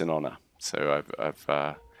an honor. So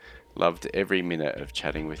I've loved every minute of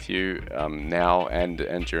chatting with you now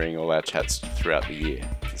and during all our chats throughout the year.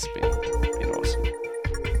 It's been awesome.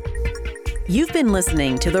 You've been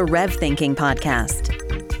listening to the Rev Thinking Podcast.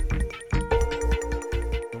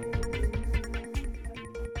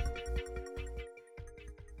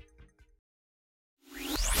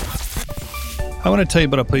 I want to tell you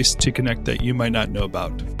about a place to connect that you might not know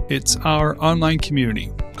about. It's our online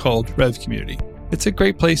community called Rev Community. It's a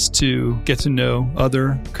great place to get to know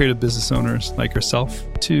other creative business owners like yourself,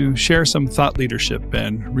 to share some thought leadership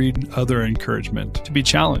and read other encouragement, to be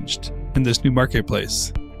challenged in this new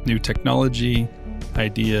marketplace, new technology,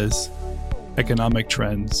 ideas, economic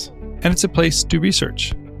trends. And it's a place to do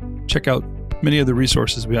research. Check out many of the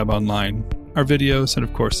resources we have online, our videos, and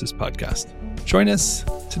of course, this podcast. Join us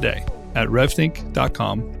today at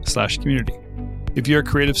revthink.com/community. If you're a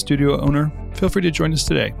creative studio owner, feel free to join us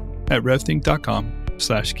today at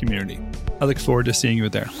revthink.com/community. I look forward to seeing you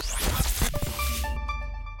there.